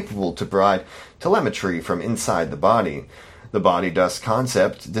network capable to provide telemetry from inside the body. The body dust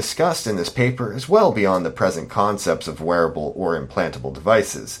concept discussed in this paper is well beyond the present concepts of wearable or implantable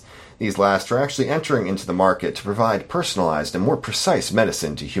devices. These last are actually entering into the market to provide personalized and more precise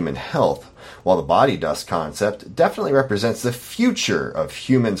medicine to human health, while the body dust concept definitely represents the future of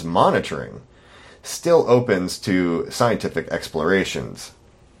humans monitoring. Still opens to scientific explorations.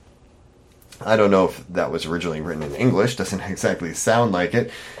 I don't know if that was originally written in English, doesn't exactly sound like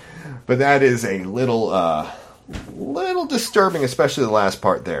it, but that is a little disturbing, especially the last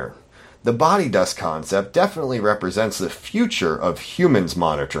part there. The body dust concept definitely represents the future of humans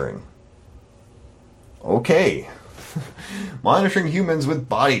monitoring. Okay. Monitoring humans with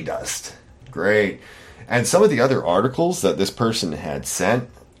body dust. Great. And some of the other articles that this person had sent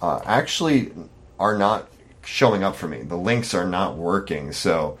actually are not showing up for me. The links are not working,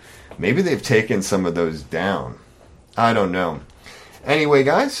 so maybe they've taken some of those down. I don't know. Anyway,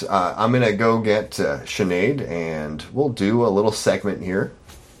 guys, I'm going to go get Sinead, and we'll do a little segment here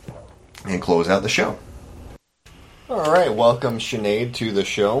and close out the show. All right, welcome, Sinead, to the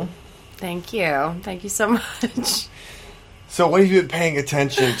show. Thank you. Thank you so much. So what have you been paying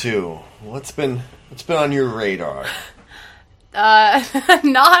attention to? What's been on your radar?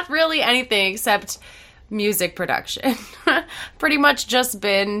 Not really anything except music production. Pretty much just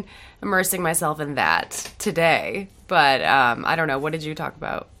been immersing myself in that today. But I don't know. What did you talk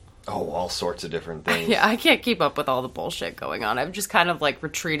about? Oh, all sorts of different things. Yeah, I can't keep up with all the bullshit going on. I've just kind of like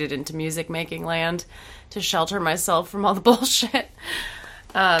retreated into music making land to shelter myself from all the bullshit.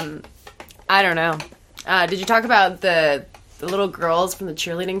 I don't know. Did you talk about the little girls from the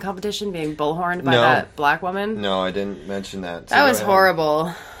cheerleading competition being bullhorned by that black woman? No, I didn't mention that. That was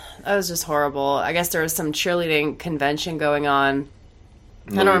horrible. That was just horrible. I guess there was some cheerleading convention going on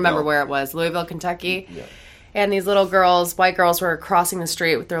I don't remember where it was. Louisville, Kentucky. Yeah. And these little girls, white girls, were crossing the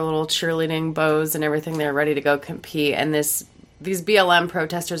street with their little cheerleading bows and everything. They're ready to go compete. And these BLM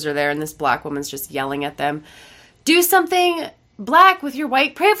protesters are there, and this black woman's just yelling at them, "Do something black with your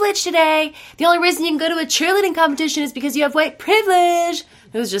white privilege today. The only reason you can go to a cheerleading competition is because you have white privilege."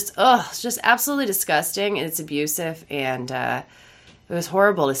 It was just, it's just absolutely disgusting, and it's abusive, and it was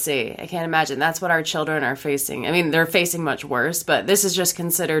horrible to see. I can't imagine. That's what our children are facing. I mean, they're facing much worse, but this is just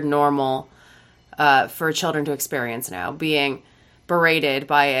considered normal for children to experience now, being berated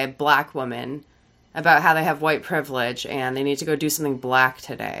by a black woman about how they have white privilege and they need to go do something black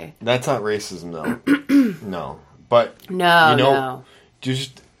today. That's not racism, though. No. But, No.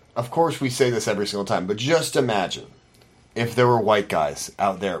 just, of course we say this every single time, but just imagine if there were white guys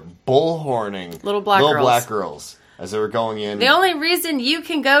out there bullhorning little black girls as they were going in. The only reason you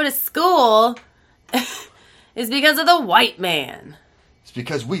can go to school is because of the white man. It's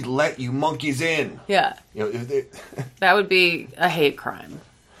because we let you monkeys in. Yeah. That would be a hate crime.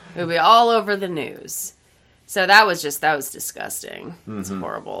 It would be all over the news. So that was disgusting. It's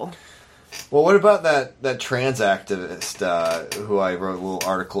horrible. Well, what about that trans activist who I wrote a little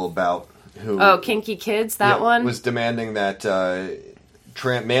article about? Kinky Kids, that one? Was demanding that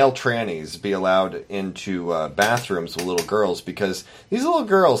male trannies be allowed into bathrooms with little girls, because these little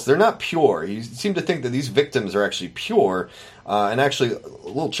girls, they're not pure. You seem to think that these victims are actually pure, and actually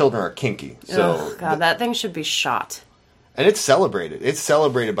little children are kinky. So, God, that thing should be shot. And it's celebrated. It's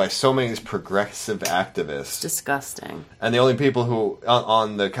celebrated by so many of these progressive activists. It's disgusting. And the only people who,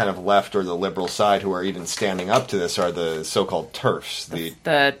 on the kind of left or the liberal side, who are even standing up to this are the so-called TERFs,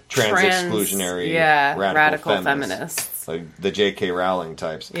 the trans-exclusionary radical feminists. Like the J.K. Rowling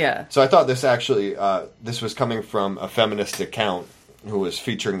types. Yeah. So I thought this actually, this was coming from a feminist account who was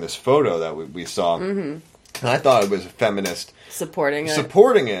featuring this photo that we saw. Mm-hmm. And I thought it was a feminist supporting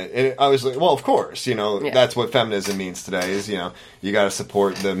it. And I was like, well, of course, that's what feminism means today is, you got to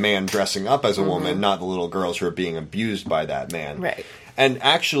support the man dressing up as a woman, not the little girls who are being abused by that man. Right. And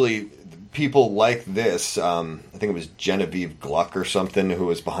actually, people like this, I think it was Genevieve Gluck or something who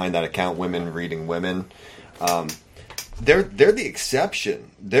was behind that account, Women Reading Women. They're the exception.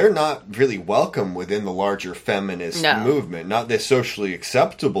 They're not really welcome within the larger feminist movement, not the socially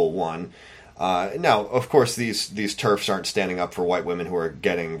acceptable one. Now, of course, these TERFs aren't standing up for white women who are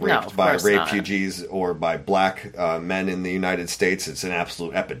getting raped by refugees or by black men in the United States. It's an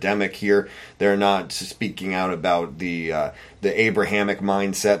absolute epidemic here. They're not speaking out about the Abrahamic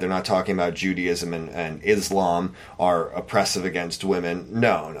mindset. They're not talking about Judaism and Islam are oppressive against women.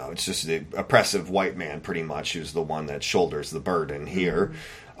 No, it's just the oppressive white man, pretty much, who's the one that shoulders the burden here.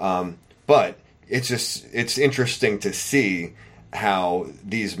 But it's interesting to see how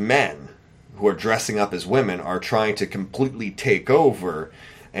these men who are dressing up as women are trying to completely take over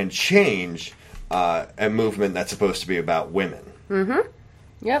and change a movement that's supposed to be about women. Mm-hmm.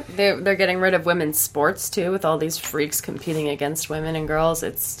 Yep, they're getting rid of women's sports, too, with all these freaks competing against women and girls.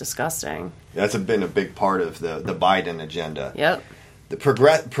 It's disgusting. That's been a big part of the Biden agenda. Yep. The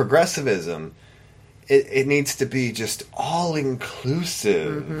progressivism, it needs to be just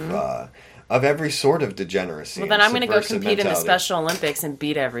all-inclusive of every sort of degeneracy. Well, then I'm going to go compete in the Special Olympics and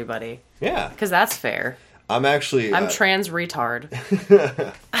beat everybody. Yeah. Because that's fair. I'm trans retard.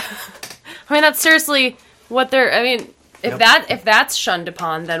 I mean, that's seriously what they're... I mean, if that's shunned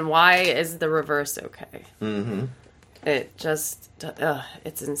upon, then why is the reverse okay? Mm-hmm. It just...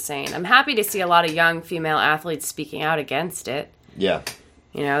 it's insane. I'm happy to see a lot of young female athletes speaking out against it. Yeah.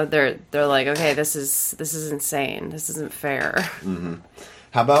 They're like, okay, this is insane. This isn't fair. Mm-hmm.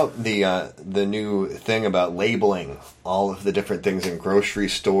 How about the new thing about labeling all of the different things in grocery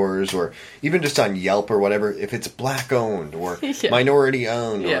stores or even just on Yelp or whatever, if it's black owned or minority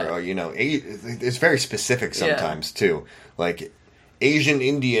owned or it's very specific sometimes too, like Asian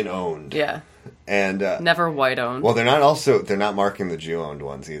Indian owned. Yeah. And never white owned. Well, they're not marking the Jew owned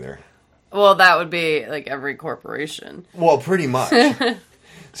ones either. Well, that would be like every corporation. Well, pretty much.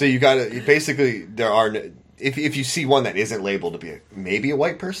 So there are. If you see one that isn't labeled to be maybe a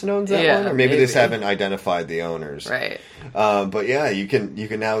white person owns that one, or maybe they just haven't identified the owners, right? But yeah, you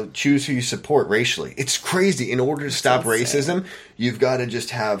can now choose who you support racially. It's crazy. In order to stop racism, you've got to just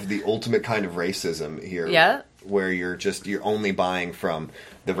have the ultimate kind of racism here, where you're only buying from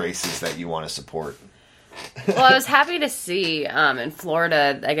the races that you want to support. Well, I was happy to see in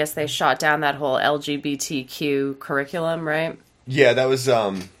Florida, I guess they shot down that whole LGBTQ curriculum, right? Yeah, that was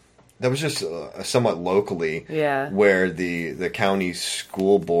just somewhat locally, where the county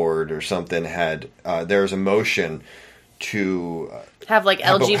school board or something had there was a motion to have like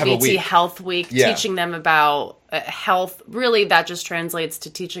have a LGBT week. Health Week, Yeah. teaching them about health. Really, that just translates to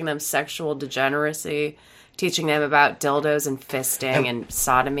teaching them sexual degeneracy, teaching them about dildos and fisting and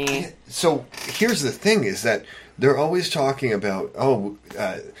sodomy. So here's the thing: is that they're always talking about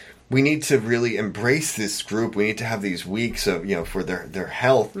we need to really embrace this group. We need to have these weeks of for their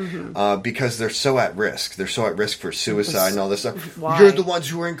health because they're so at risk. They're so at risk for suicide and all this stuff. Why? You're the ones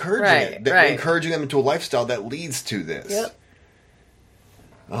who are encouraging Right, it. They're right. encouraging them into a lifestyle that leads to this. Yep.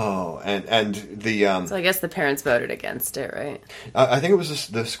 Oh, and the So I guess the parents voted against it, right? I think it was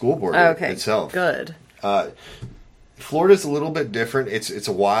the school board itself. Good. Florida's a little bit different. It's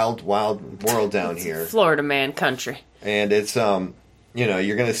a wild world down here, Florida man country. and it's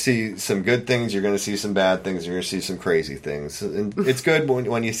you're going to see some good things, you're going to see some bad things, you're going to see some crazy things, and it's good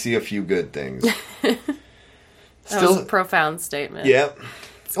when you see a few good things. That was a profound statement. Yeah.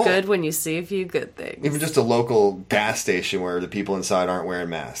 It's good when you see a few good things. Even just a local gas station where the people inside aren't wearing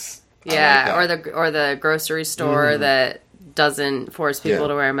masks. Yeah, I like that. or the grocery store that doesn't force people Yeah.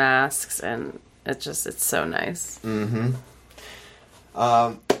 to wear masks, and it's so nice.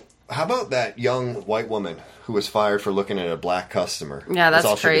 How about that young white woman who was fired for looking at a black customer? Yeah, all that's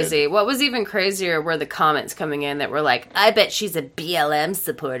she did. crazy. What was even crazier were the comments coming in that were like, I bet she's a BLM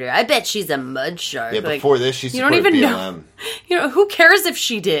supporter. I bet she's a mud shark. Yeah, Like, before this, she you don't supported even BLM. know. Who cares if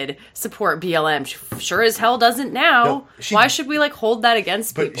she did support BLM? She sure as hell doesn't now. No, she- Why should we hold that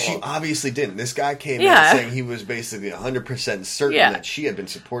against But people? she obviously didn't. This guy came Yeah. in saying he was basically 100% certain Yeah. that she had been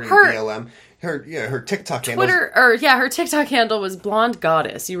supporting Her- BLM. Her TikTok handle. her TikTok handle was Blonde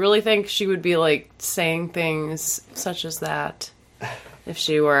Goddess. You really think she would be saying things such as that if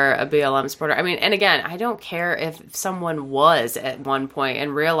she were a BLM supporter? I mean, and again, I don't care if someone was at one point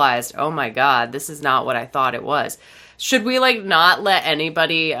and realized, oh my God, this is not what I thought it was. Should we not let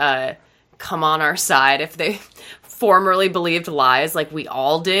anybody come on our side if they formerly believed lies like we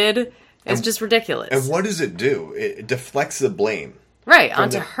all did? It's just ridiculous. And what does it do? It deflects the blame. Right,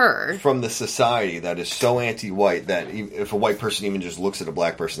 onto her. From the society that is so anti-white that if a white person even just looks at a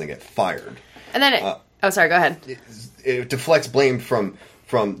black person, they get fired. And then oh, sorry, go ahead. It deflects blame from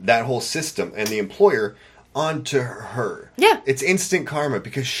that whole system and the employer onto her. Yeah. It's instant karma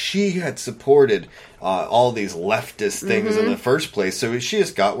because she had supported all these leftist things in the first place, so she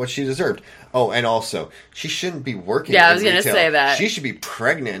just got what she deserved. Oh, and also, she shouldn't be working Yeah, I in was gonna retail. say that. She should be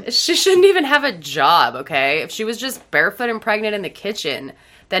pregnant. She shouldn't even have a job, okay? If she was just barefoot and pregnant in the kitchen,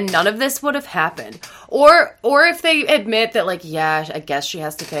 then none of this would have happened. Or if they admit that, yeah, I guess she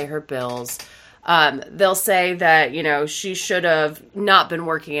has to pay her bills, they'll say that, she should have not been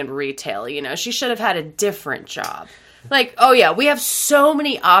working in retail. She should have had a different job. Oh yeah, we have so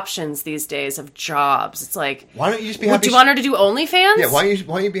many options these days of jobs. It's Why don't you just be would happy? you want her to do OnlyFans? Yeah, why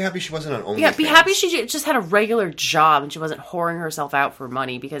don't you be happy she wasn't on OnlyFans? Yeah, be happy she just had a regular job and she wasn't whoring herself out for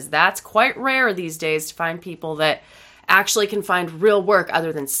money, because that's quite rare these days to find people that actually can find real work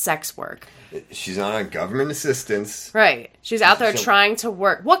other than sex work. She's not on government assistance. Right. She's out there So- trying to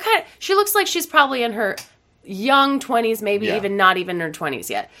work. She looks like she's probably in her young 20s, maybe even not even in her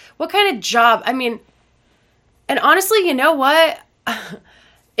 20s yet. What kind of job? I mean, and honestly, you know what?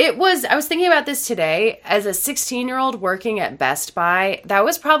 I was thinking about this today. As a 16-year-old working at Best Buy, that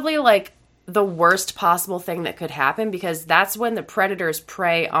was probably the worst possible thing that could happen, because that's when the predators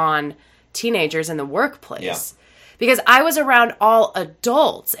prey on teenagers in the workplace. Yeah. Because I was around all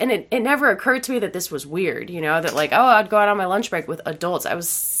adults, and it never occurred to me that this was weird, that I'd go out on my lunch break with adults. I was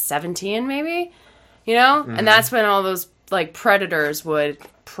 17 maybe, and that's when all those predators would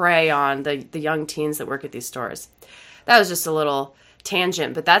prey on the young teens that work at these stores. That was just a little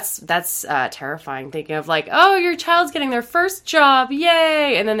tangent, but that's terrifying, thinking of oh, your child's getting their first job,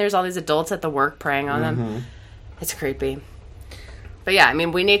 yay, and then there's all these adults at the work preying on them. It's creepy. But yeah, I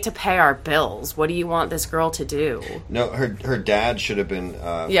mean, we need to pay our bills. What do you want this girl to do? No, her dad should have been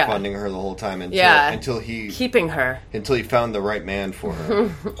funding her the whole time until he found the right man for her.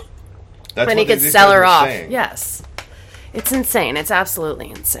 That's when what he could these sell guys her were off. saying. Yes. It's insane. It's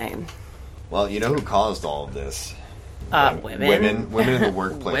absolutely insane. Well, you know who caused all of this? Women. Women in the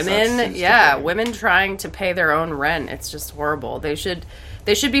workplace. Women trying to pay their own rent. It's just horrible. They should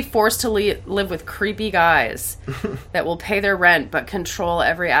be forced to live with creepy guys that will pay their rent but control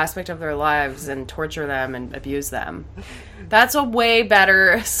every aspect of their lives and torture them and abuse them. That's a way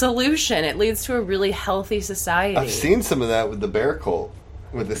better solution. It leads to a really healthy society. I've seen some of that with the bear cult.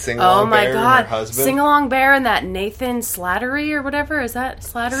 With the sing-along bear and her husband. Sing-along bear and that Nathan Slattery or whatever. Is that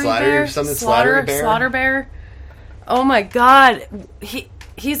Slattery bear? Slattery bear? Slaughter bear. Oh my God.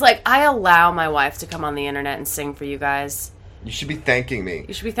 He's like, I allow my wife to come on the internet and sing for you guys. You should be thanking me.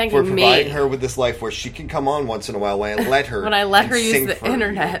 You should be thanking for me. providing her with this life where she can come on once in a while when I let her. When I let her use the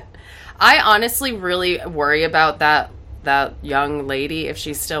internet. I honestly really worry about that young lady if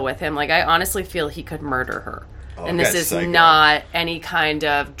she's still with him. Like, I honestly feel he could murder her. Oh, and this is not any kind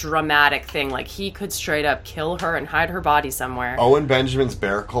of dramatic thing. Like, he could straight up kill her and hide her body somewhere. Owen Benjamin's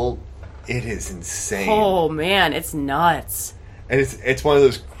bear cult, it is insane. Oh, man, it's nuts. And it's one of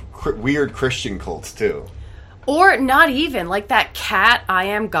those weird Christian cults, too. Or not even. Like that cat, I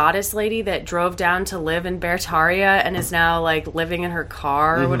Am Goddess lady that drove down to live in Bertaria and is now, like, living in her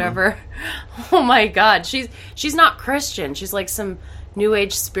car or whatever. Oh, my God. She's not Christian. She's, like, some New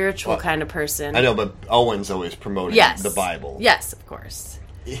Age spiritual kind of person. I know, but Owen's always promoting the Bible. Yes, of course.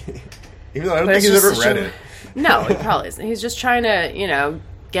 Even though I don't think he's ever read it. No, he probably isn't. He's just trying to,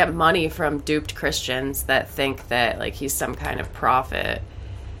 get money from duped Christians that think that, like, he's some kind of prophet.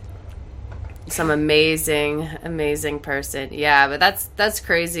 Some amazing, amazing person. Yeah, but that's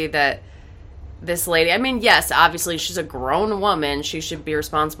crazy that this lady... I mean, yes, obviously, she's a grown woman. She should be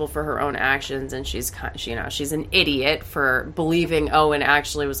responsible for her own actions, and she's an idiot for believing Owen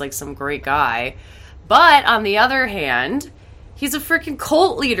actually was, like, some great guy. But, on the other hand, he's a freaking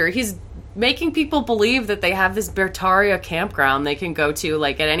cult leader. He's making people believe that they have this Bertaria campground they can go to,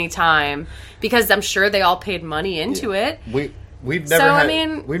 like, at any time, because I'm sure they all paid money into it. We've never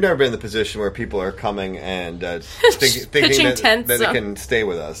been in the position where people are coming and thinking that they can stay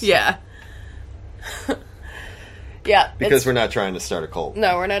with us. Yeah. Yeah. Because we're not trying to start a cult.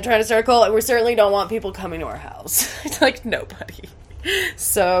 No, we're not trying to start a cult. We certainly don't want people coming to our house. Like, nobody.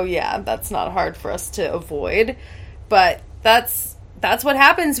 So, yeah, that's not hard for us to avoid. But that's what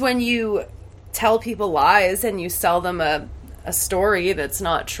happens when you tell people lies and you sell them a story that's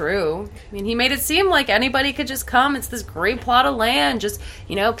not true. I mean, he made it seem like anybody could just come. It's this great plot of land. Just,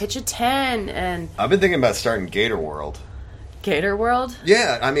 pitch a 10 and... I've been thinking about starting Gator World. Gator World?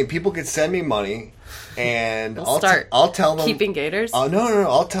 Yeah, I mean, people could send me money and I'll tell them... Keeping gators? Oh, no.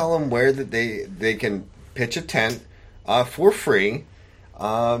 I'll tell them where that they can pitch a tent for free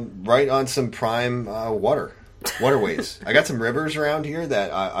right on some prime waterways. I got some rivers around here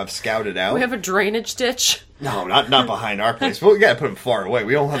that I've scouted out. We have a drainage ditch. No, not behind our place. But we gotta put them far away.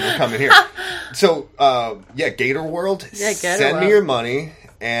 We don't have them coming here. So, Gator World. Yeah, Send me your money,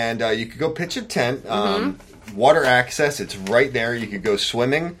 and you could go pitch a tent. Water access, it's right there. You could go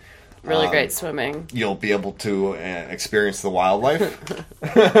swimming. Really great swimming. You'll be able to experience the wildlife.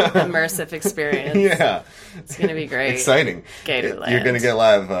 Immersive experience. Yeah. It's going to be great. Exciting. Gatorland. You're going to get a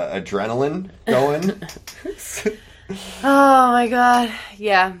lot of adrenaline going. Oh, my God.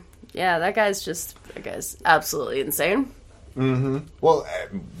 Yeah. Yeah, that guy's absolutely insane. Mm-hmm. Well,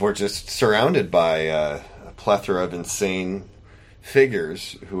 we're just surrounded by a plethora of insane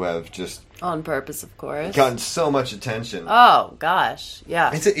figures who have just... On purpose, of course. Gotten so much attention. Oh, gosh.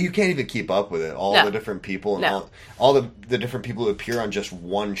 Yeah. You can't even keep up with it. All the different people and all the different people who appear on just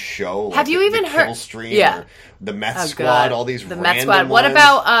one show. Like have you even heard... Kill Stream or the Meth Squad, all these random Meth Squad. ones. What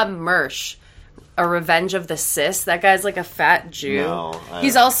about Mersh? A Revenge of the Cis. That guy's like a fat Jew. No, I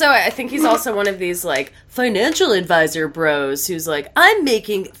think he's also one of these like financial advisor bros who's like, I'm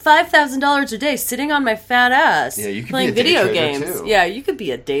making $5,000 a day sitting on my fat ass playing video games. Too. Yeah, you could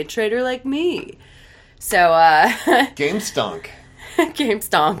be a day trader like me. So Game Stonk. Game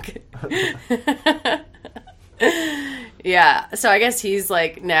Stonk. Yeah. So I guess he's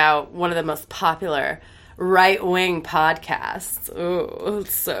like now one of the most popular right-wing podcasts. Ooh,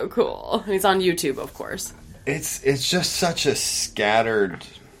 it's so cool. He's on YouTube, of course. It's just such a scattered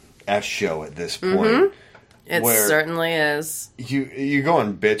F show at this point. It certainly is. You go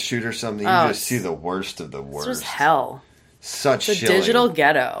on BitChute or something, you just see the worst of the worst. It's just hell. Such it's a digital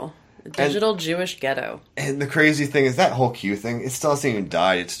ghetto. A digital Jewish ghetto. And the crazy thing is that whole Q thing, it still hasn't even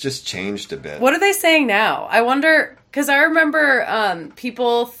died. It's just changed a bit. What are they saying now? I wonder... Because I remember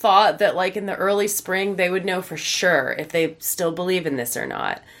people thought that, like, in the early spring, they would know for sure if they still believe in this or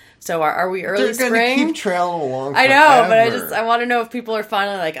not. So are we early spring? They're going to keep trailing along I know, but I want to know if people are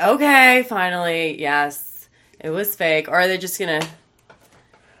finally like, okay, finally, yes, it was fake. Or are they just going to...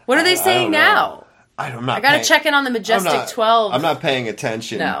 What are they saying now? I got to check in on the Majestic 12. I'm not paying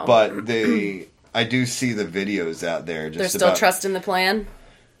attention, but I do see the videos out there. They're still trusting the plan?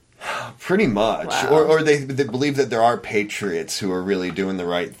 Pretty much. Wow. Or they believe that there are patriots who are really doing the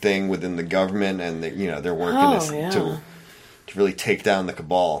right thing within the government, and they're working to really take down the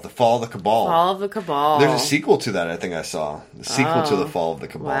cabal. The Fall of the Cabal. Fall of the Cabal. There's a sequel to that, I think I saw. The sequel to The Fall of the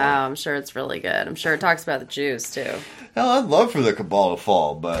Cabal. Wow, I'm sure it's really good. I'm sure it talks about the Jews, too. Hell, I'd love for the Cabal to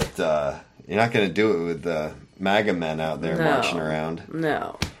fall, but you're not going to do it with MAGA men out there marching around.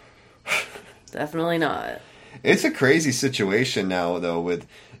 No. Definitely not. It's a crazy situation now, though, with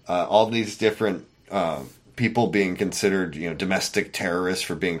all these different people being considered, domestic terrorists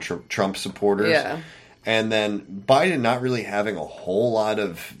for being Trump supporters. Yeah. And then Biden not really having a whole lot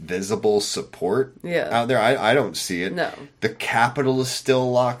of visible support out there. I don't see it. No. The Capitol is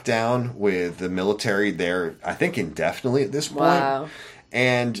still locked down with the military there, I think, indefinitely at this point. Wow.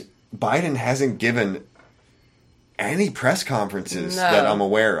 And Biden hasn't given any press conferences that I'm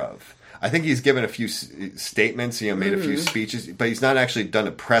aware of. I think he's given a few statements, made a few speeches, but he's not actually done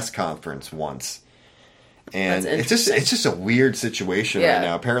a press conference once. And it's just a weird situation right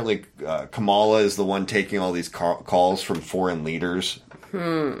now. Apparently, Kamala is the one taking all these calls from foreign leaders.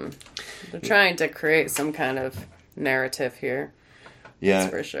 They're trying to create some kind of narrative here. Yeah,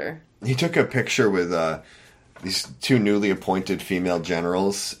 that's for sure. He took a picture with these two newly appointed female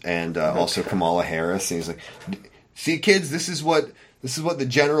generals and also Kamala Harris, and he's like, "See, kids, this is what the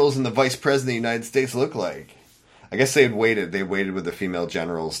generals and the vice president of the United States look like." I guess they waited with the female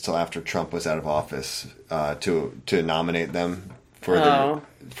generals till after Trump was out of office to nominate them for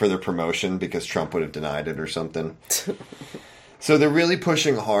their promotion because Trump would have denied it or something. So they're really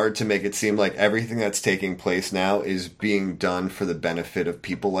pushing hard to make it seem like everything that's taking place now is being done for the benefit of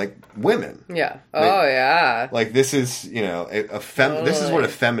people like women. Yeah. Yeah. Like this is, this is what a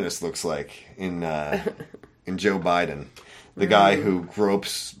feminist looks like in Joe Biden, the guy who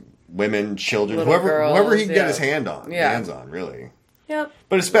gropes women, children, whoever he can get his hands on, really. Yep.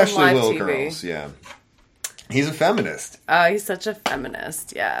 But especially little TV. girls, yeah. He's a feminist. Oh, he's such a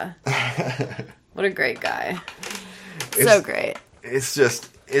feminist, yeah. What a great guy. So great. It's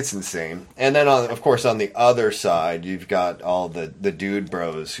insane. And then, of course, on the other side, you've got all the dude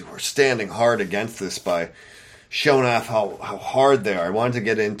bros who are standing hard against this by showing off how hard they are. I wanted to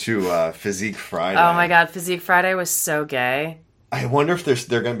get into Physique Friday. Oh my God, Physique Friday was so gay. I wonder if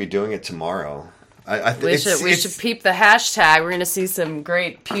they're going to be doing it tomorrow. We should peep the hashtag. We're going to see some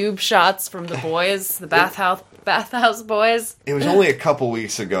great pube shots from the boys, the bathhouse boys. It was only a couple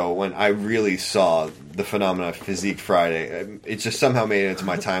weeks ago when I really saw the phenomenon of Physique Friday. It just somehow made it into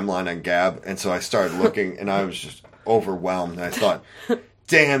my timeline on Gab, and so I started looking, and I was just overwhelmed. And I thought,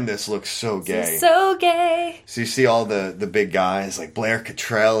 damn, this looks so gay. So gay. So you see all the big guys like Blair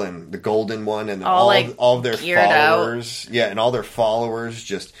Cottrell and the Golden One, and all of their followers. Out. Yeah, and all their followers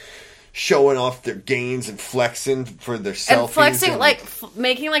just showing off their gains and flexing for their selfies. And flexing,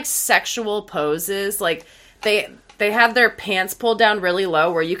 making sexual poses. Like they have their pants pulled down really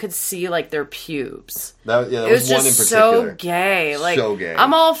low where you could see their pubes. That it was one in just particular. So gay. So gay.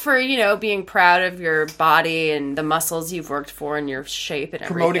 I'm all for, being proud of your body and the muscles you've worked for and your shape and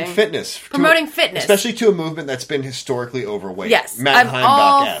everything. Promoting fitness. Especially to a movement that's been historically overweight. Yes. Matt I'm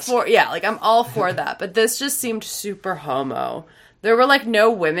all Heimbach-esque. I'm all for that. But this just seemed super homo. There were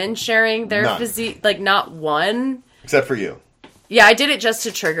no women sharing their physique, not one. Except for you. Yeah, I did it just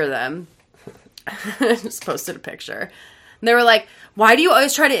to trigger them. Just posted a picture. And they were like, why do you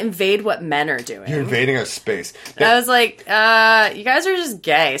always try to invade what men are doing? You're invading our space. And I was like, you guys are just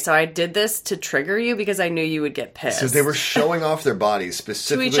gay. So I did this to trigger you because I knew you would get pissed. So they were showing off their bodies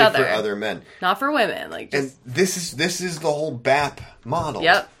specifically for other men. Not for women. And this is the whole BAP model.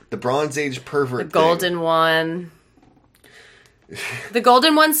 Yep. The Bronze Age pervert The Golden One. The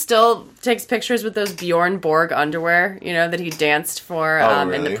Golden One still takes pictures with those Bjorn Borg underwear, that he danced for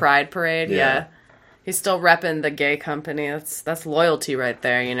really? in the Pride Parade. Yeah. He's still repping the gay company. That's loyalty right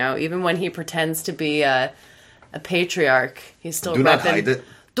there, Even when he pretends to be a patriarch, he's still Do repping. not hide it.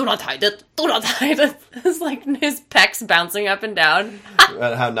 Do not hide it. Do not hide it. It's like his pecs bouncing up and down.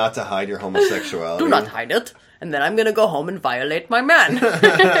 How not to hide your homosexuality. Do not hide it. And then I'm going to go home and violate my man.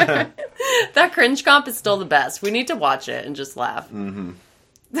 That cringe comp is still the best. We need to watch it and just laugh. Mm-hmm.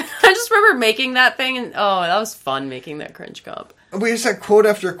 I just remember making that thing, and that was fun making that cringe comp. We just had quote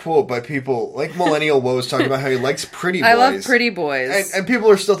after quote by people like Millennial Woes talking about how he likes pretty boys. I love pretty boys. And people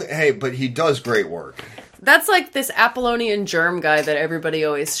are still hey, but he does great work. That's like this Apollonian Germ guy that everybody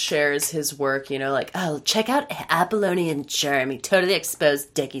always shares his work, check out Apollonian Germ. He totally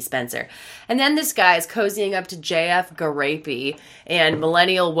exposed Dickie Spencer. And then this guy is cozying up to JF Garapi and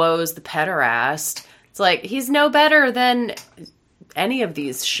Millennial Woes the pederast. It's like, he's no better than any of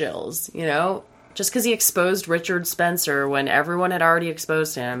these shills, Just because he exposed Richard Spencer when everyone had already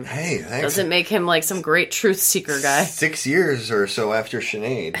exposed him. Hey, thanks. Doesn't make him some great truth seeker guy. 6 years or so after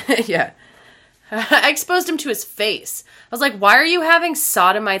Sinead. Yeah. I exposed him to his face. I was like, why are you having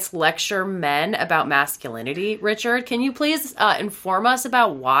sodomites lecture men about masculinity, Richard? Can you please inform us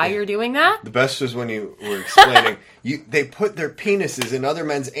about why you're doing that? The best was when you were explaining, they put their penises in other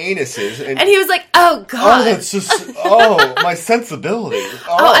men's anuses. And he was like, oh, God. Oh, that's just, my sensibility.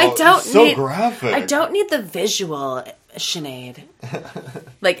 I don't so need... graphic. I don't need the visual, Sinead.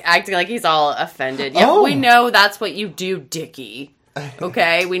 Like, acting like he's all offended. Yeah, we know that's what you do, Dickie.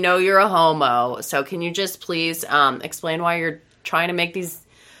 Okay, we know you're a homo, so can you just please explain why you're trying to make these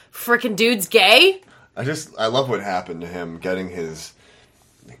frickin' dudes gay? I love what happened to him getting his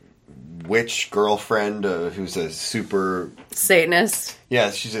witch girlfriend who's a super... Satanist.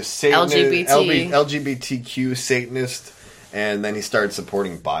 Yeah, she's a Satanist. LGBTQ Satanist, and then he started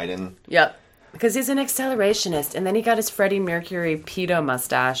supporting Biden. Yep. Because he's an accelerationist, and then he got his Freddie Mercury pedo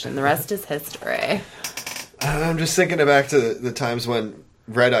mustache, and the rest is history. I'm just thinking back to the times when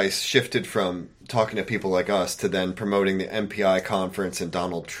Red Ice shifted from talking to people like us to then promoting the MPI conference and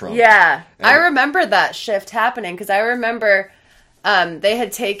Donald Trump. Yeah, I remember that shift happening because I remember they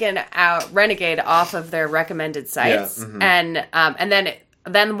had taken out Renegade off of their recommended sites, and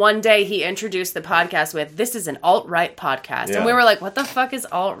then one day he introduced the podcast with, "This is an alt-right podcast," and we were like, "What the fuck is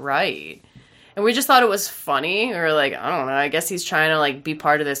alt-right?" And we just thought it was funny. We were like, I don't know. I guess he's trying to like be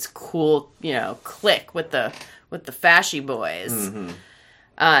part of this cool, clique with the fashy boys.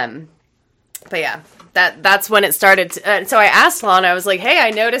 But yeah, that's when it started. So I asked Lon. I was like, hey, I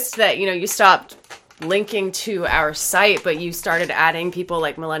noticed that you stopped linking to our site, but you started adding people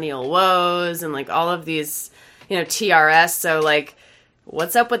like Millennial Woes and like all of these, TRS. So like,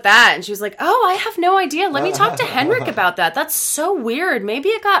 what's up with that? And she was like, oh, I have no idea. Let me talk to Henrik about that. That's so weird. Maybe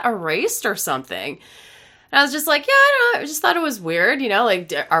it got erased or something. And I was just like, yeah, I don't know. I just thought it was weird,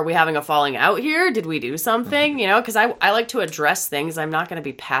 like, are we having a falling out here? Did we do something? Because I like to address things. I'm not going to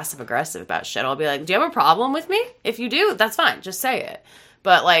be passive aggressive about shit. I'll be like, do you have a problem with me? If you do, that's fine. Just say it.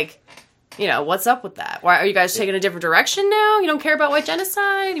 But like, what's up with that? Why are you guys taking a different direction now? You don't care about white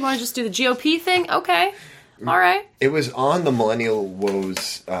genocide? You want to just do the GOP thing? Okay. All right. It was on the Millennial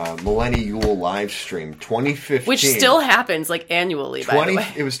Woes Millennial live stream 2015. Which still happens like annually, by the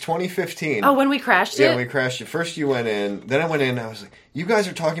way. It was 2015. Oh, when we crashed it? Yeah, when we crashed it. First you went in, then I went in and I was like, you guys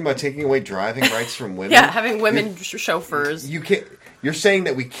are talking about taking away driving rights from women? Yeah, having women chauffeurs. You're saying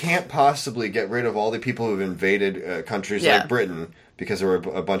that we can't possibly get rid of all the people who've invaded countries like Britain because there were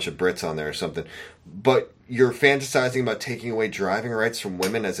a bunch of Brits on there or something. But you're fantasizing about taking away driving rights from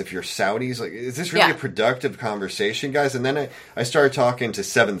women as if you're Saudis? Like, is this really a productive conversation, guys? And then I started talking to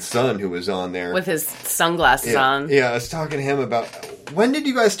Seventh Son, who was on there. With his sunglasses on. Yeah, I was talking to him about, when did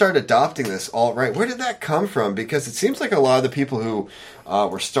you guys start adopting this alt-right? Where did that come from? Because it seems like a lot of the people who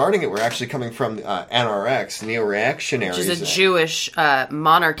were starting it were actually coming from NRX, neo-reactionaries. Which is a Jewish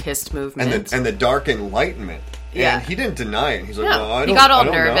monarchist movement. And the Dark Enlightenment. Yeah. And he didn't deny it. He's like, no, he got all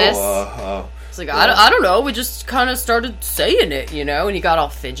nervous. It's like, I don't know. We just kind of started saying it, and he got all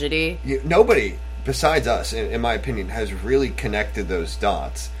fidgety. Nobody, besides us, in my opinion, has really connected those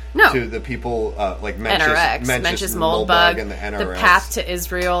dots to the people like NRX, Mencius Moldbug, and the NRX. The path to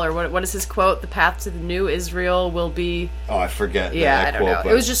Israel, or what is his quote? The path to the new Israel will be... Oh, I forget. Yeah, I don't know.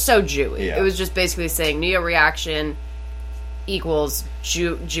 It was just so Jewy. Yeah. It was just basically saying neo-reaction equals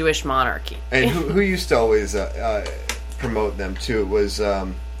Jewish monarchy. And who used to always promote them, too, was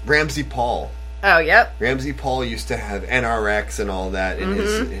Ramsey Paul. Oh, yep. Ramsey Paul used to have NRX and all that in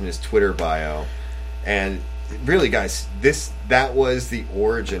his Twitter bio. And really, guys, that was the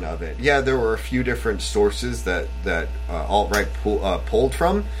origin of it. Yeah, there were a few different sources that alt-right pulled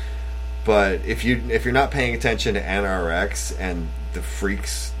from, but if you're not paying attention to NRX and the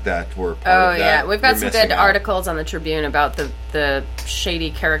freaks that were part of that, we've got some good out. articles on the Tribune about the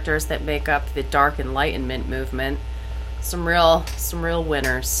shady characters that make up the Dark Enlightenment movement. Some real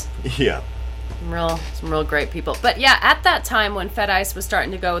winners. Yeah. Some real great people. But yeah, at that time when Fed Ice was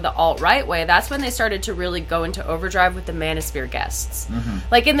starting to go the alt-right way, that's when they started to really go into overdrive with the Manosphere guests.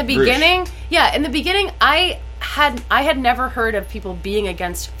 Like in the beginning, I had never heard of people being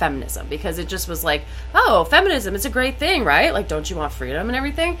against feminism because it just was like, oh, feminism, it's a great thing, right? Like, don't you want freedom and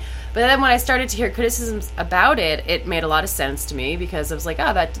everything? But then when I started to hear criticisms about it, it made a lot of sense to me because I was like,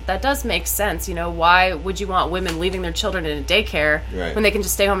 oh, that does make sense. Why would you want women leaving their children in a daycare when they can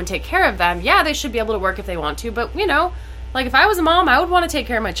just stay home and take care of them? Yeah, they should be able to work if they want to, but, like if I was a mom, I would want to take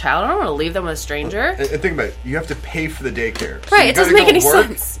care of my child. I don't want to leave them with a stranger. And think about it. You have to pay for the daycare. Right, it doesn't make any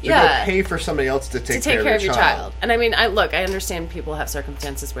sense. So you gotta pay for somebody else to take care of your child. And I mean, I understand people have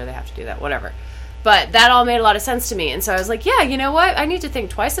circumstances where they have to do that, whatever. But that all made a lot of sense to me. And so I was like, yeah, you know what? I need to think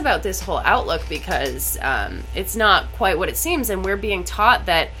twice about this whole outlook because it's not quite what it seems. And we're being taught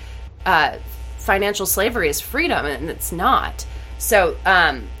that financial slavery is freedom, and it's not. So,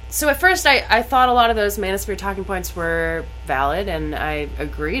 so at first I thought a lot of those manosphere talking points were valid, and I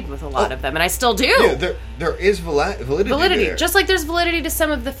agreed with a lot of them, and I still do. Yeah, there is validity there. Just like there's validity to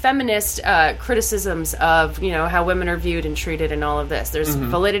some of the feminist criticisms of, you know, how women are viewed and treated and all of this. There's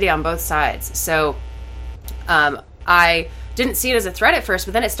validity on both sides. So I didn't see it as a threat at first,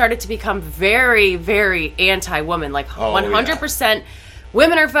 but then it started to become very, very anti-woman. Like 100%.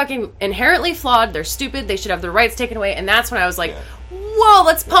 Women are fucking inherently flawed. They're stupid. They should have their rights taken away. And that's when I was like, whoa,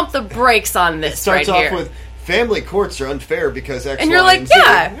 let's pump the brakes on this. It starts right off here. with family courts are unfair because X, and you're Y, like, and Z.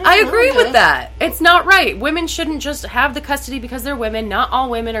 yeah, I agree with that. It's not right. Women shouldn't just have the custody because they're women. Not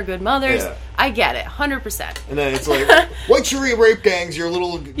all women are good mothers. Yeah. I get it, 100%. And then it's like, white Sharia rape gangs, your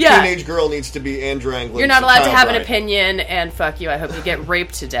little teenage girl needs to be andrangling. You're not allowed to have an opinion, and fuck you, I hope you get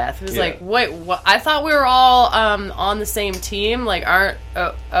raped to death. It was like, wait, what? I thought we were all on the same team. Like,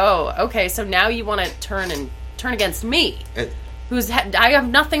 okay, so now you want to turn against me. I have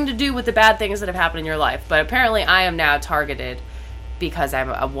nothing to do with the bad things that have happened in your life, but apparently I am now targeted because I'm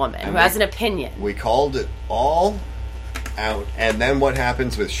a woman who has an opinion. We called it all out, and then what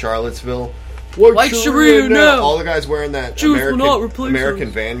happens with Charlottesville? White Sharia now. All the guys wearing that American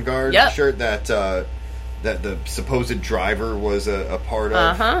Vanguard shirt that the supposed driver was a part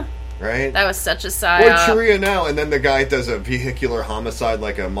of. Right? That was such a psyop. White Sharia now, and then the guy does a vehicular homicide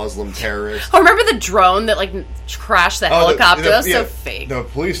like a Muslim terrorist. Oh, remember the drone that like crashed the helicopter? That was so fake. The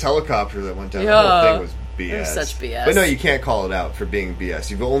police helicopter that went down. The whole thing was BS. It was such BS. But no, you can't call it out for being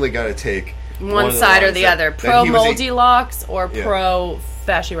BS. You've only got to take one side or the other. Pro moldy locks or pro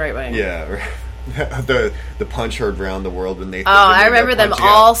fasci right wing. Yeah. the punch heard around the world when they. I remember them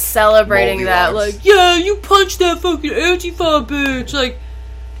all celebrating that. Like, yeah, you punched that fucking Antifa bitch. Like,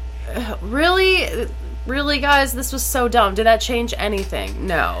 really, guys, this was so dumb. Did that change anything?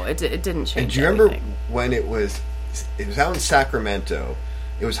 No, it didn't change. And do you remember when it was out in Sacramento?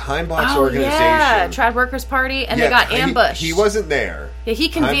 It was Heimbach's organization. Yeah, Trad Workers Party, and they got ambushed. He wasn't there. Yeah, he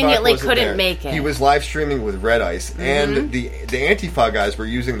conveniently couldn't make it. He was live streaming with Red Ice, and the Antifa guys were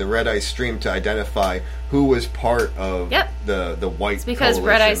using the Red Ice stream to identify who was part of the white. It's because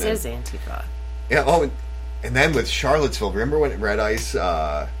Red Ice is Antifa. Yeah. Oh, and then with Charlottesville, remember when Red Ice?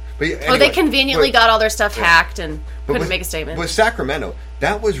 Anyway, they conveniently got all their stuff hacked and couldn't make a statement. With Sacramento,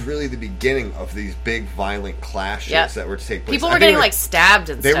 that was really the beginning of these big violent clashes that were to take place. People were getting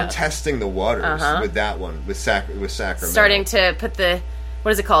stabbed and stuff. They were testing the waters with that one, with Sacramento. Starting to put what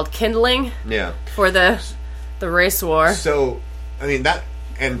is it called? Kindling? Yeah. For the race war. So, I mean, that,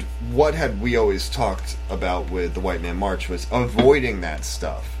 and what had we always talked about with the White Man March was avoiding that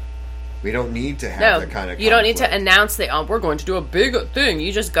stuff. We don't need to have that kind of conflict. You don't need to announce that we're going to do a big thing.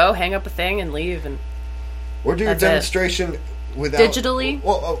 You just go, hang up a thing, and leave. Or do your demonstration without... Digitally?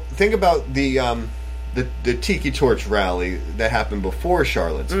 Well, think about the Tiki Torch rally that happened before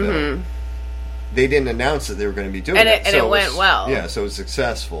Charlottesville. Mm-hmm. They didn't announce that they were going to be doing it. And it went well. Yeah, so it was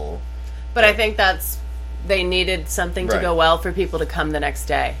successful. But I think they needed something to go well for people to come the next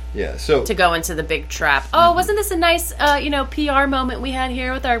day. Yeah, so... To go into the big trap. Oh, wasn't this a nice, PR moment we had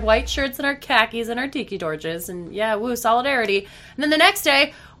here with our white shirts and our khakis and our tiki torches and, solidarity. And then the next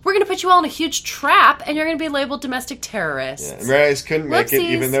day, we're going to put you all in a huge trap and you're going to be labeled domestic terrorists. Yeah, and Red Ice couldn't make it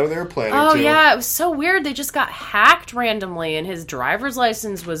even though they were planning to. Oh, yeah, it was so weird. They just got hacked randomly and his driver's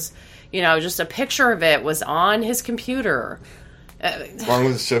license was, just a picture of it was on his computer. Along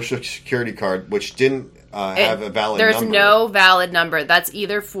with a social security card, which didn't... have a valid number. There's no valid number. That's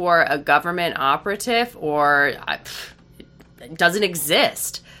either for a government operative or it doesn't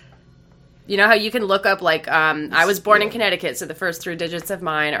exist. You know how you can look up, I was born in Connecticut, so the first 3 digits of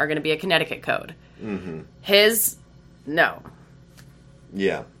mine are going to be a Connecticut code. Mm-hmm. His, no.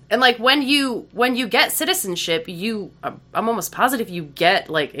 Yeah. And, when you get citizenship, I'm almost positive you get,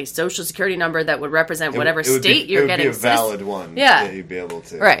 a social security number that would represent whatever state you're getting. It would be a valid one. Yeah. That you'd be able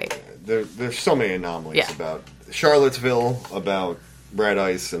to. Right. There's so many anomalies about Charlottesville, about Red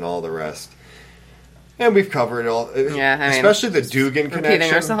Ice, and all the rest. And we've covered it all. Yeah, especially the Dugan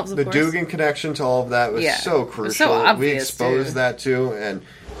connection. The Dugan connection to all of that was so crucial. Was so obvious, we exposed that too. And,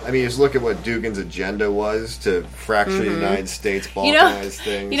 just look at what Dugan's agenda was to fracture the United States, balkanize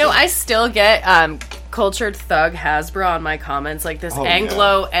things. I still get cultured thug Hasbro on my comments, this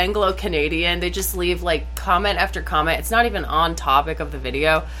Anglo-Canadian. They just leave, comment after comment. It's not even on topic of the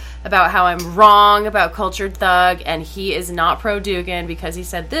video. About how I'm wrong about cultured thug, and he is not pro-Dugan because he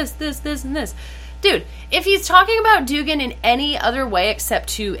said this, and this. Dude, if he's talking about Dugan in any other way except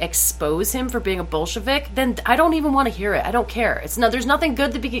to expose him for being a Bolshevik, then I don't even want to hear it. I don't care. There's nothing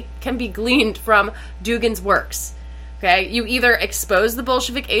good that can be gleaned from Dugan's works. Okay? You either expose the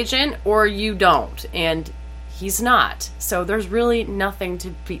Bolshevik agent or you don't. And he's not. So there's really nothing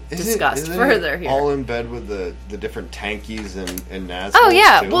to be discussed further here. All in bed with the different tankies and Nazis. Oh,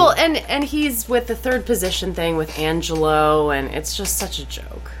 yeah. Too? Well, and he's with the third position thing with Angelo, and it's just such a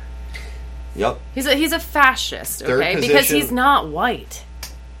joke. Yep. He's a fascist, okay? Because he's not white.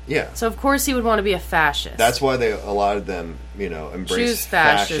 Yeah. So, of course, he would want to be a fascist. That's why a lot of them, embrace choose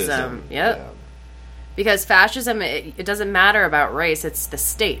fascism. Yep. Yeah. Because fascism, it doesn't matter about race, it's the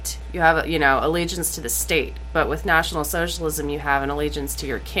state. You have, allegiance to the state. But with National Socialism, you have an allegiance to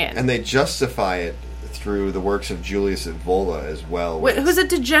your kin. And they justify it through the works of Julius Evola as well. Who's a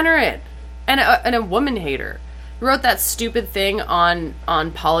degenerate and a woman hater. He wrote that stupid thing on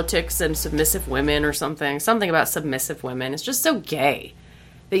politics and submissive women or something. Something about submissive women. It's just so gay.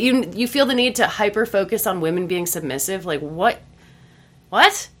 That you feel the need to hyper-focus on women being submissive. Like, what?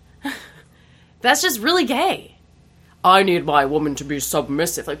 What? That's just really gay. I need my woman to be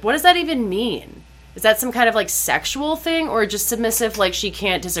submissive. Like, what does that even mean? Is that some kind of, like, sexual thing? Or just submissive, like, she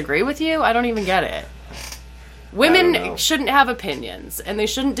can't disagree with you? I don't even get it. Women shouldn't have opinions. And they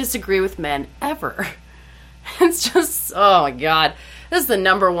shouldn't disagree with men, ever. It's just, oh, my God. This is the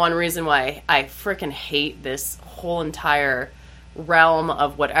number one reason why I freaking hate this whole entire realm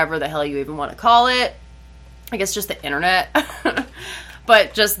of whatever the hell you even want to call it. I guess just the internet.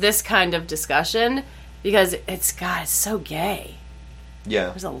 But just this kind of discussion, because it's so gay. Yeah.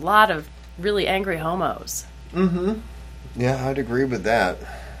 There's a lot of really angry homos. Mm-hmm. Yeah, I'd agree with that.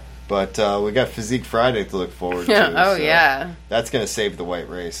 But we got Physique Friday to look forward to. Oh, so yeah. That's going to save the white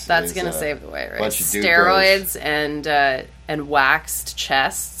race. That's going to save the white race. Bunch of Steroids and waxed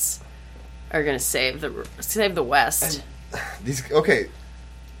chests are going to save the West. And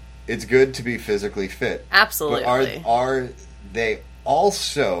it's good to be physically fit. Absolutely. But are they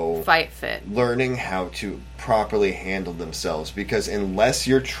also fight fit, learning how to properly handle themselves? Because unless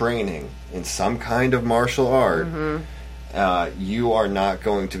you're training in some kind of martial art, you are not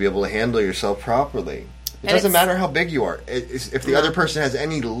going to be able to handle yourself properly. It doesn't matter how big you are. If the other person has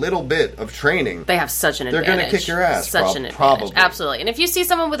any little bit of training, they have such an advantage. They're going to kick your ass. Such an advantage. Probably. Absolutely. And if you see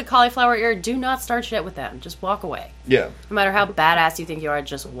someone with a cauliflower ear, do not start shit with them. Just walk away. Yeah. No matter how badass you think you are,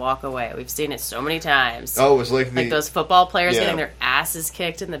 just walk away. We've seen it so many times. Oh, it was like those football players getting their asses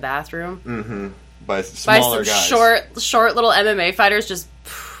kicked in the bathroom. Mm-hmm. By smaller guys. Short little MMA fighters. Just,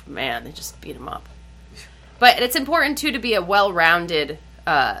 man, they just beat them up. But it's important, too, to be a well-rounded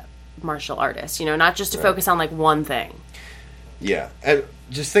martial artist, not just to focus on like one thing. Yeah, and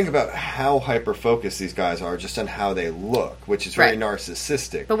just think about how hyper-focused these guys are just on how they look, which is very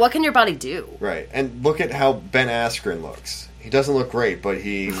narcissistic. But what can your body do? Right, and look at how Ben Askren looks. He doesn't look great, but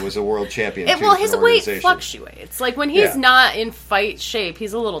he was a world champion. Well, his weight fluctuates. Like when he's not in fight shape,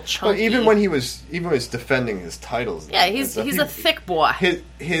 he's a little chunky. Well, even when he was defending his titles. Yeah, he's a thick boy.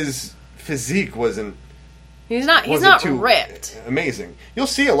 His physique wasn't. He's not ripped. Amazing. You'll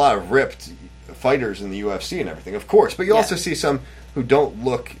see a lot of ripped fighters in the UFC and everything, of course, but you also see some who don't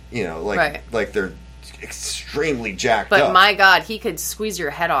look, like they're extremely jacked up. But my God, he could squeeze your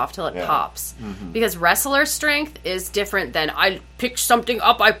head off till it pops. Mm-hmm. Because wrestler strength is different than I pick something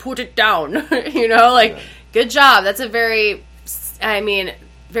up, I put it down. Good job. That's a very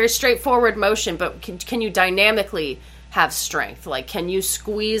straightforward motion, but can you dynamically have strength? Like, can you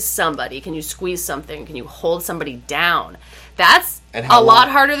squeeze somebody? Can you squeeze something? Can you hold somebody down? That's a lot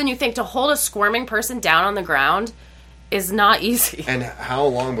harder than you think. To hold a squirming person down on the ground is not easy. And how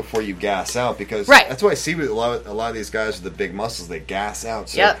long before you gas out? Because that's what I see with a lot of these guys with the big muscles. They gas out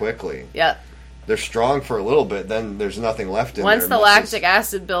so quickly. Yep. They're strong for a little bit, then there's nothing left in Once their the muscles. lactic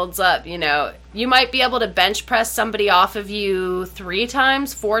acid builds up, you might be able to bench press somebody off of you 3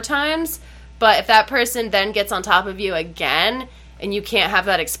 times, 4 times, but if that person then gets on top of you again and you can't have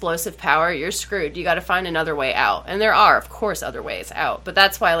that explosive power, you're screwed. You got to find another way out. And there are, of course, other ways out. But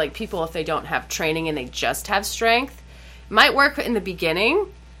that's why, people, if they don't have training and they just have strength, it might work in the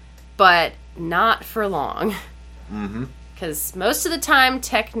beginning, but not for long. Mm-hmm. Because most of the time,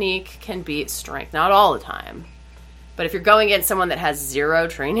 technique can beat strength. Not all the time. But if you're going against someone that has 0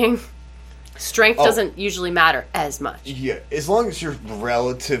 training, strength doesn't usually matter as much. Yeah, as long as you're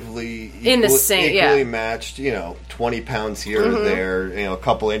relatively equally matched, 20 pounds here or there, a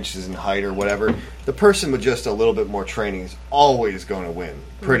couple inches in height or whatever, the person with just a little bit more training is always going to win,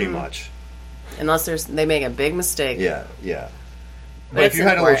 pretty much. Unless they make a big mistake. Yeah. But if you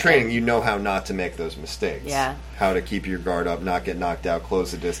had a little training, you know how not to make those mistakes. Yeah. How to keep your guard up, not get knocked out,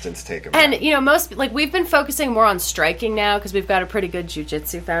 close the distance, take them And, out. we've been focusing more on striking now because we've got a pretty good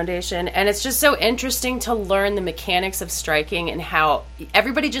jiu-jitsu foundation. And it's just so interesting to learn the mechanics of striking and how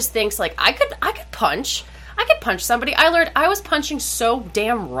everybody just thinks, I could punch. I could punch somebody. I learned I was punching so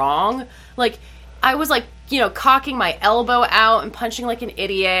damn wrong. Like, I was like, cocking my elbow out and punching like an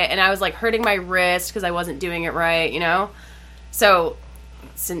idiot, and I was like hurting my wrist because I wasn't doing it right, So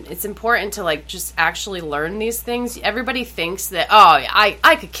it's important to like just actually learn these things. Everybody thinks that,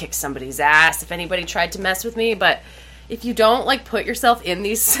 I could kick somebody's ass if anybody tried to mess with me, but if you don't like put yourself in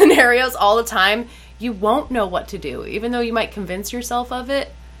these scenarios all the time, you won't know what to do. Even though you might convince yourself of it,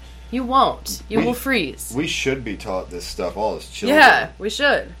 you won't. You will freeze. We should be taught this stuff all as children. Yeah, we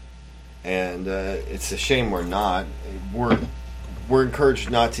should. And it's a shame we're not. We're encouraged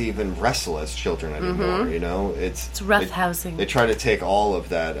not to even wrestle as children anymore. It's roughhousing. They try to take all of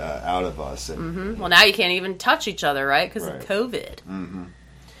that out of us. And, Well, now you can't even touch each other, right? Because right. of COVID. Mm-hmm.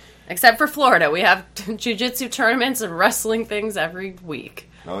 Except for Florida, we have jiu-jitsu tournaments and wrestling things every week.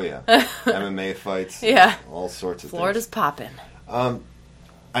 Oh yeah, MMA fights. Yeah, all sorts of Florida's things. popping.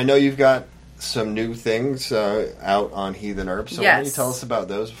 I know you've got some new things out on Heathen Herbs. So why don't you tell us about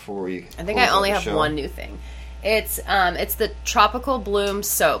those before we? I think I only have one new thing. It's the Tropical Bloom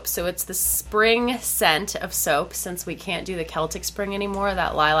soap. So it's the spring scent of soap. Since we can't do the Celtic Spring anymore,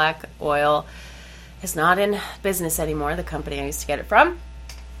 that lilac oil is not in business anymore. The company I used to get it from.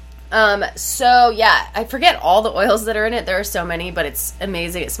 So yeah, I forget all the oils that are in it. There are so many, but it's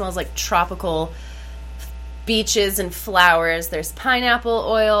amazing. It smells like tropical beaches and flowers. There's pineapple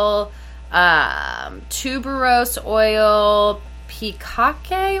oil, tuberose oil,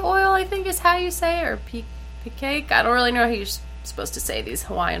 pikake oil, I think is how you say it, or pikake. I don't really know how you're supposed to say these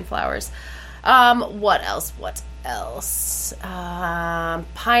Hawaiian flowers. What else?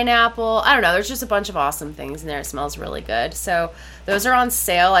 Pineapple. I don't know. There's just a bunch of awesome things in there. It smells really good. So those are on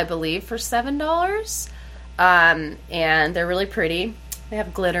sale, I believe, for $7. And they're really pretty. They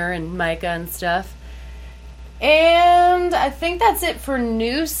have glitter and mica and stuff. And I think that's it for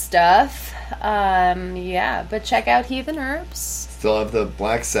new stuff. But check out Heathen Herbs. Still have the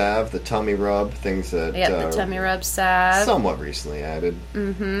black salve, the tummy rub, things that... the tummy rub salve. Somewhat recently added.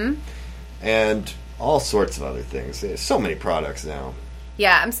 Mm-hmm. And all sorts of other things. There's so many products now.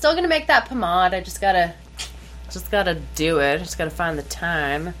 Yeah, I'm still going to make that pomade. I just gotta do it. Just gotta find the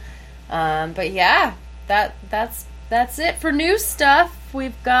time. But yeah, that's it for new stuff.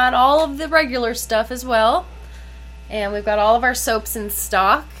 We've got all of the regular stuff as well. And we've got all of our soaps in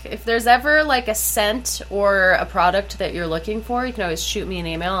stock. If there's ever like a scent or a product that you're looking for, you can always shoot me an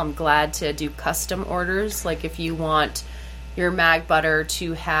email. I'm glad to do custom orders. Like if you want your mag butter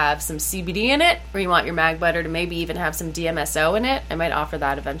to have some CBD in it, or you want your mag butter to maybe even have some DMSO in it, I might offer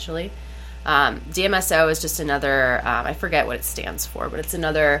that eventually. DMSO is just another, I forget what it stands for, but it's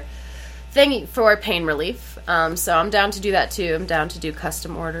another thing for pain relief. So I'm down to do that too. I'm down to do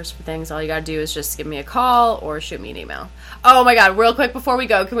custom orders for things. All you gotta do is just give me a call or shoot me an email. Oh my god, real quick before we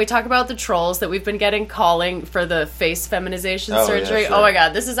go, can we talk about the trolls that we've been getting calling for the face feminization surgery? Yeah, sure. Oh my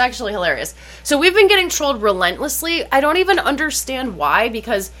god, this is actually hilarious. So we've been getting trolled relentlessly. I don't even understand why,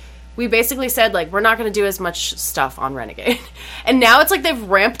 because we basically said, like, we're not going to do as much stuff on Renegade. And now it's like they've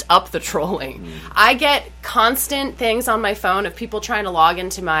ramped up the trolling. I get constant things on my phone of people trying to log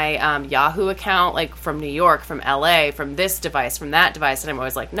into my Yahoo account, like from New York, from LA, from this device, from that device. And I'm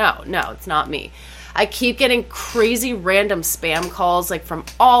always like, no, it's not me. I keep getting crazy random spam calls, like, from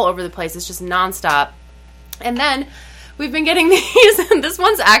all over the place. It's just nonstop. And then we've been getting these, and this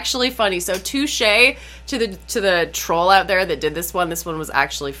one's actually funny. So touche to the troll out there that did this one. This one was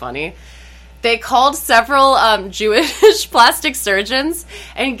actually funny. They called several Jewish plastic surgeons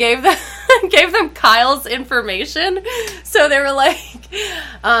and gave them Kyle's information. So they were like,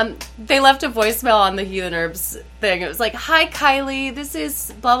 they left a voicemail on the Heathen Herbs thing. It was like, "Hi Kylie, this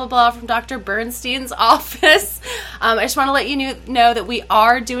is blah blah blah from Dr. Bernstein's office. I just want to let you know that we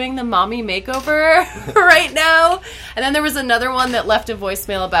are doing the mommy makeover right now." And then there was another one that left a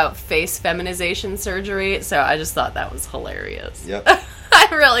voicemail about face feminization surgery. So I just thought that was hilarious. Yep. I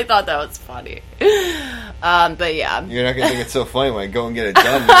really thought that was funny. But yeah. You're not going to think it's so funny when I go and get it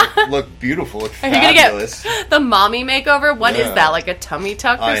done. Look beautiful. Look fabulous. Are you going to get the mommy makeover? What is that? Like a tummy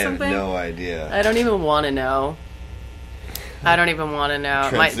tuck or something? I have no idea. I don't even want to know.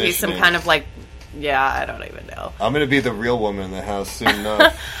 It might be some kind of like, yeah, I don't even know. I'm going to be the real woman in the house soon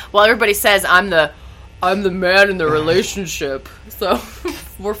enough. Well, everybody says I'm the man in the relationship. So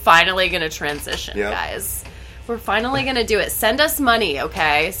we're finally going to transition, guys. We're finally going to do it. Send us money,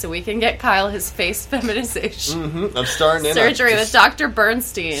 okay? So we can get Kyle his face feminization. Mm-hmm. I'm starting in surgery with Dr.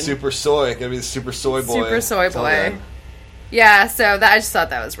 Bernstein. Super soy. Gonna be the super soy boy. Super soy boy. Yeah, so I just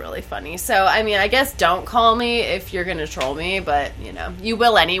thought that was really funny. So, I mean, I guess don't call me if you're going to troll me, but, you know, you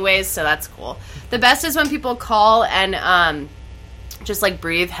will anyways, so that's cool. The best is when people call and just like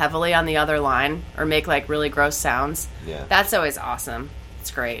breathe heavily on the other line or make like really gross sounds. Yeah. That's always awesome.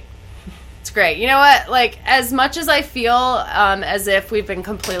 It's great. It's great. You know what? Like, as much as I feel as if we've been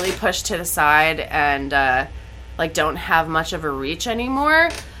completely pushed to the side and like don't have much of a reach anymore,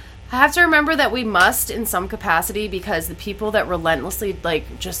 I have to remember that we must in some capacity, because the people that relentlessly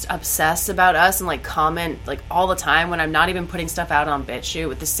like just obsess about us and like comment like all the time when I'm not even putting stuff out on BitChute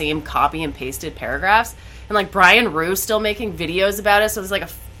with the same copy and pasted paragraphs, and like Brian Rue still making videos about us. So there's like a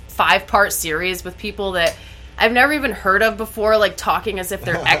 5-part series with people that I've never even heard of before, like talking as if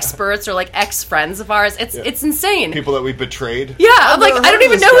they're experts or like ex-friends of ours. It's insane. People that we betrayed. Yeah, I'm like, I don't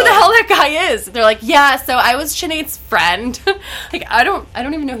even know who the hell that guy is. They're like, yeah, so I was Sinead's friend. Like, I don't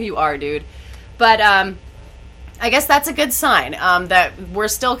even know who you are, dude. But I guess that's a good sign that we're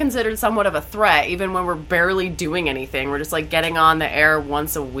still considered somewhat of a threat, even when we're barely doing anything. We're just like getting on the air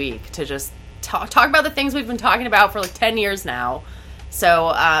once a week to just talk about the things we've been talking about for like 10 years now.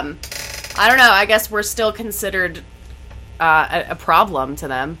 So, I don't know. I guess we're still considered a problem to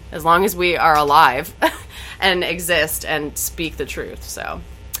them as long as we are alive and exist and speak the truth. So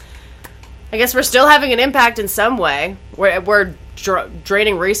I guess we're still having an impact in some way. We're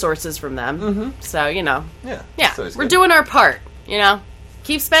draining resources from them. Mm-hmm. So, you know. Yeah. We're doing our part, you know.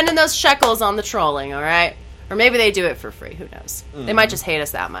 Keep spending those shekels on the trolling, all right? Or maybe they do it for free. Who knows? Mm. They might just hate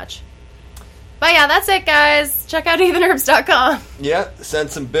us that much. But yeah, that's it, guys. Check out heathenherbs.com. Yeah,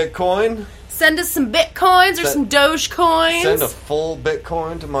 send some Bitcoin. Send us some Bitcoins or some Dogecoins. Send a full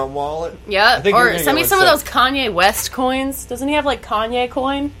Bitcoin to my wallet. Yeah, or send me some of those Kanye West coins. Doesn't he have, like, Kanye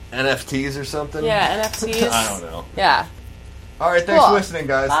coin? NFTs or something? Yeah, NFTs. I don't know. Yeah. All right, thanks for listening,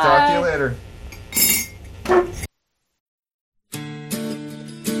 guys. Bye. Talk to you later.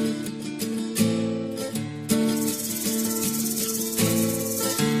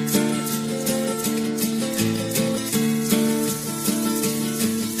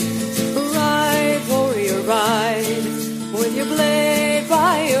 With your blade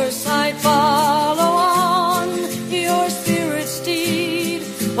by your side, follow on your spirit steed,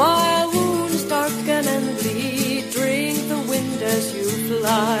 while wounds darken and bleed. Drink the wind as you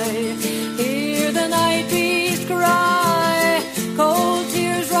fly. Hear the night beast cry. Cold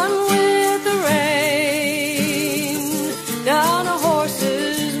tears run with the rain down a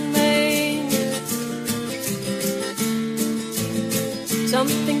horse's mane.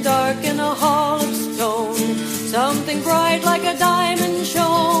 Something dark in a hall of stone, something bright like a diamond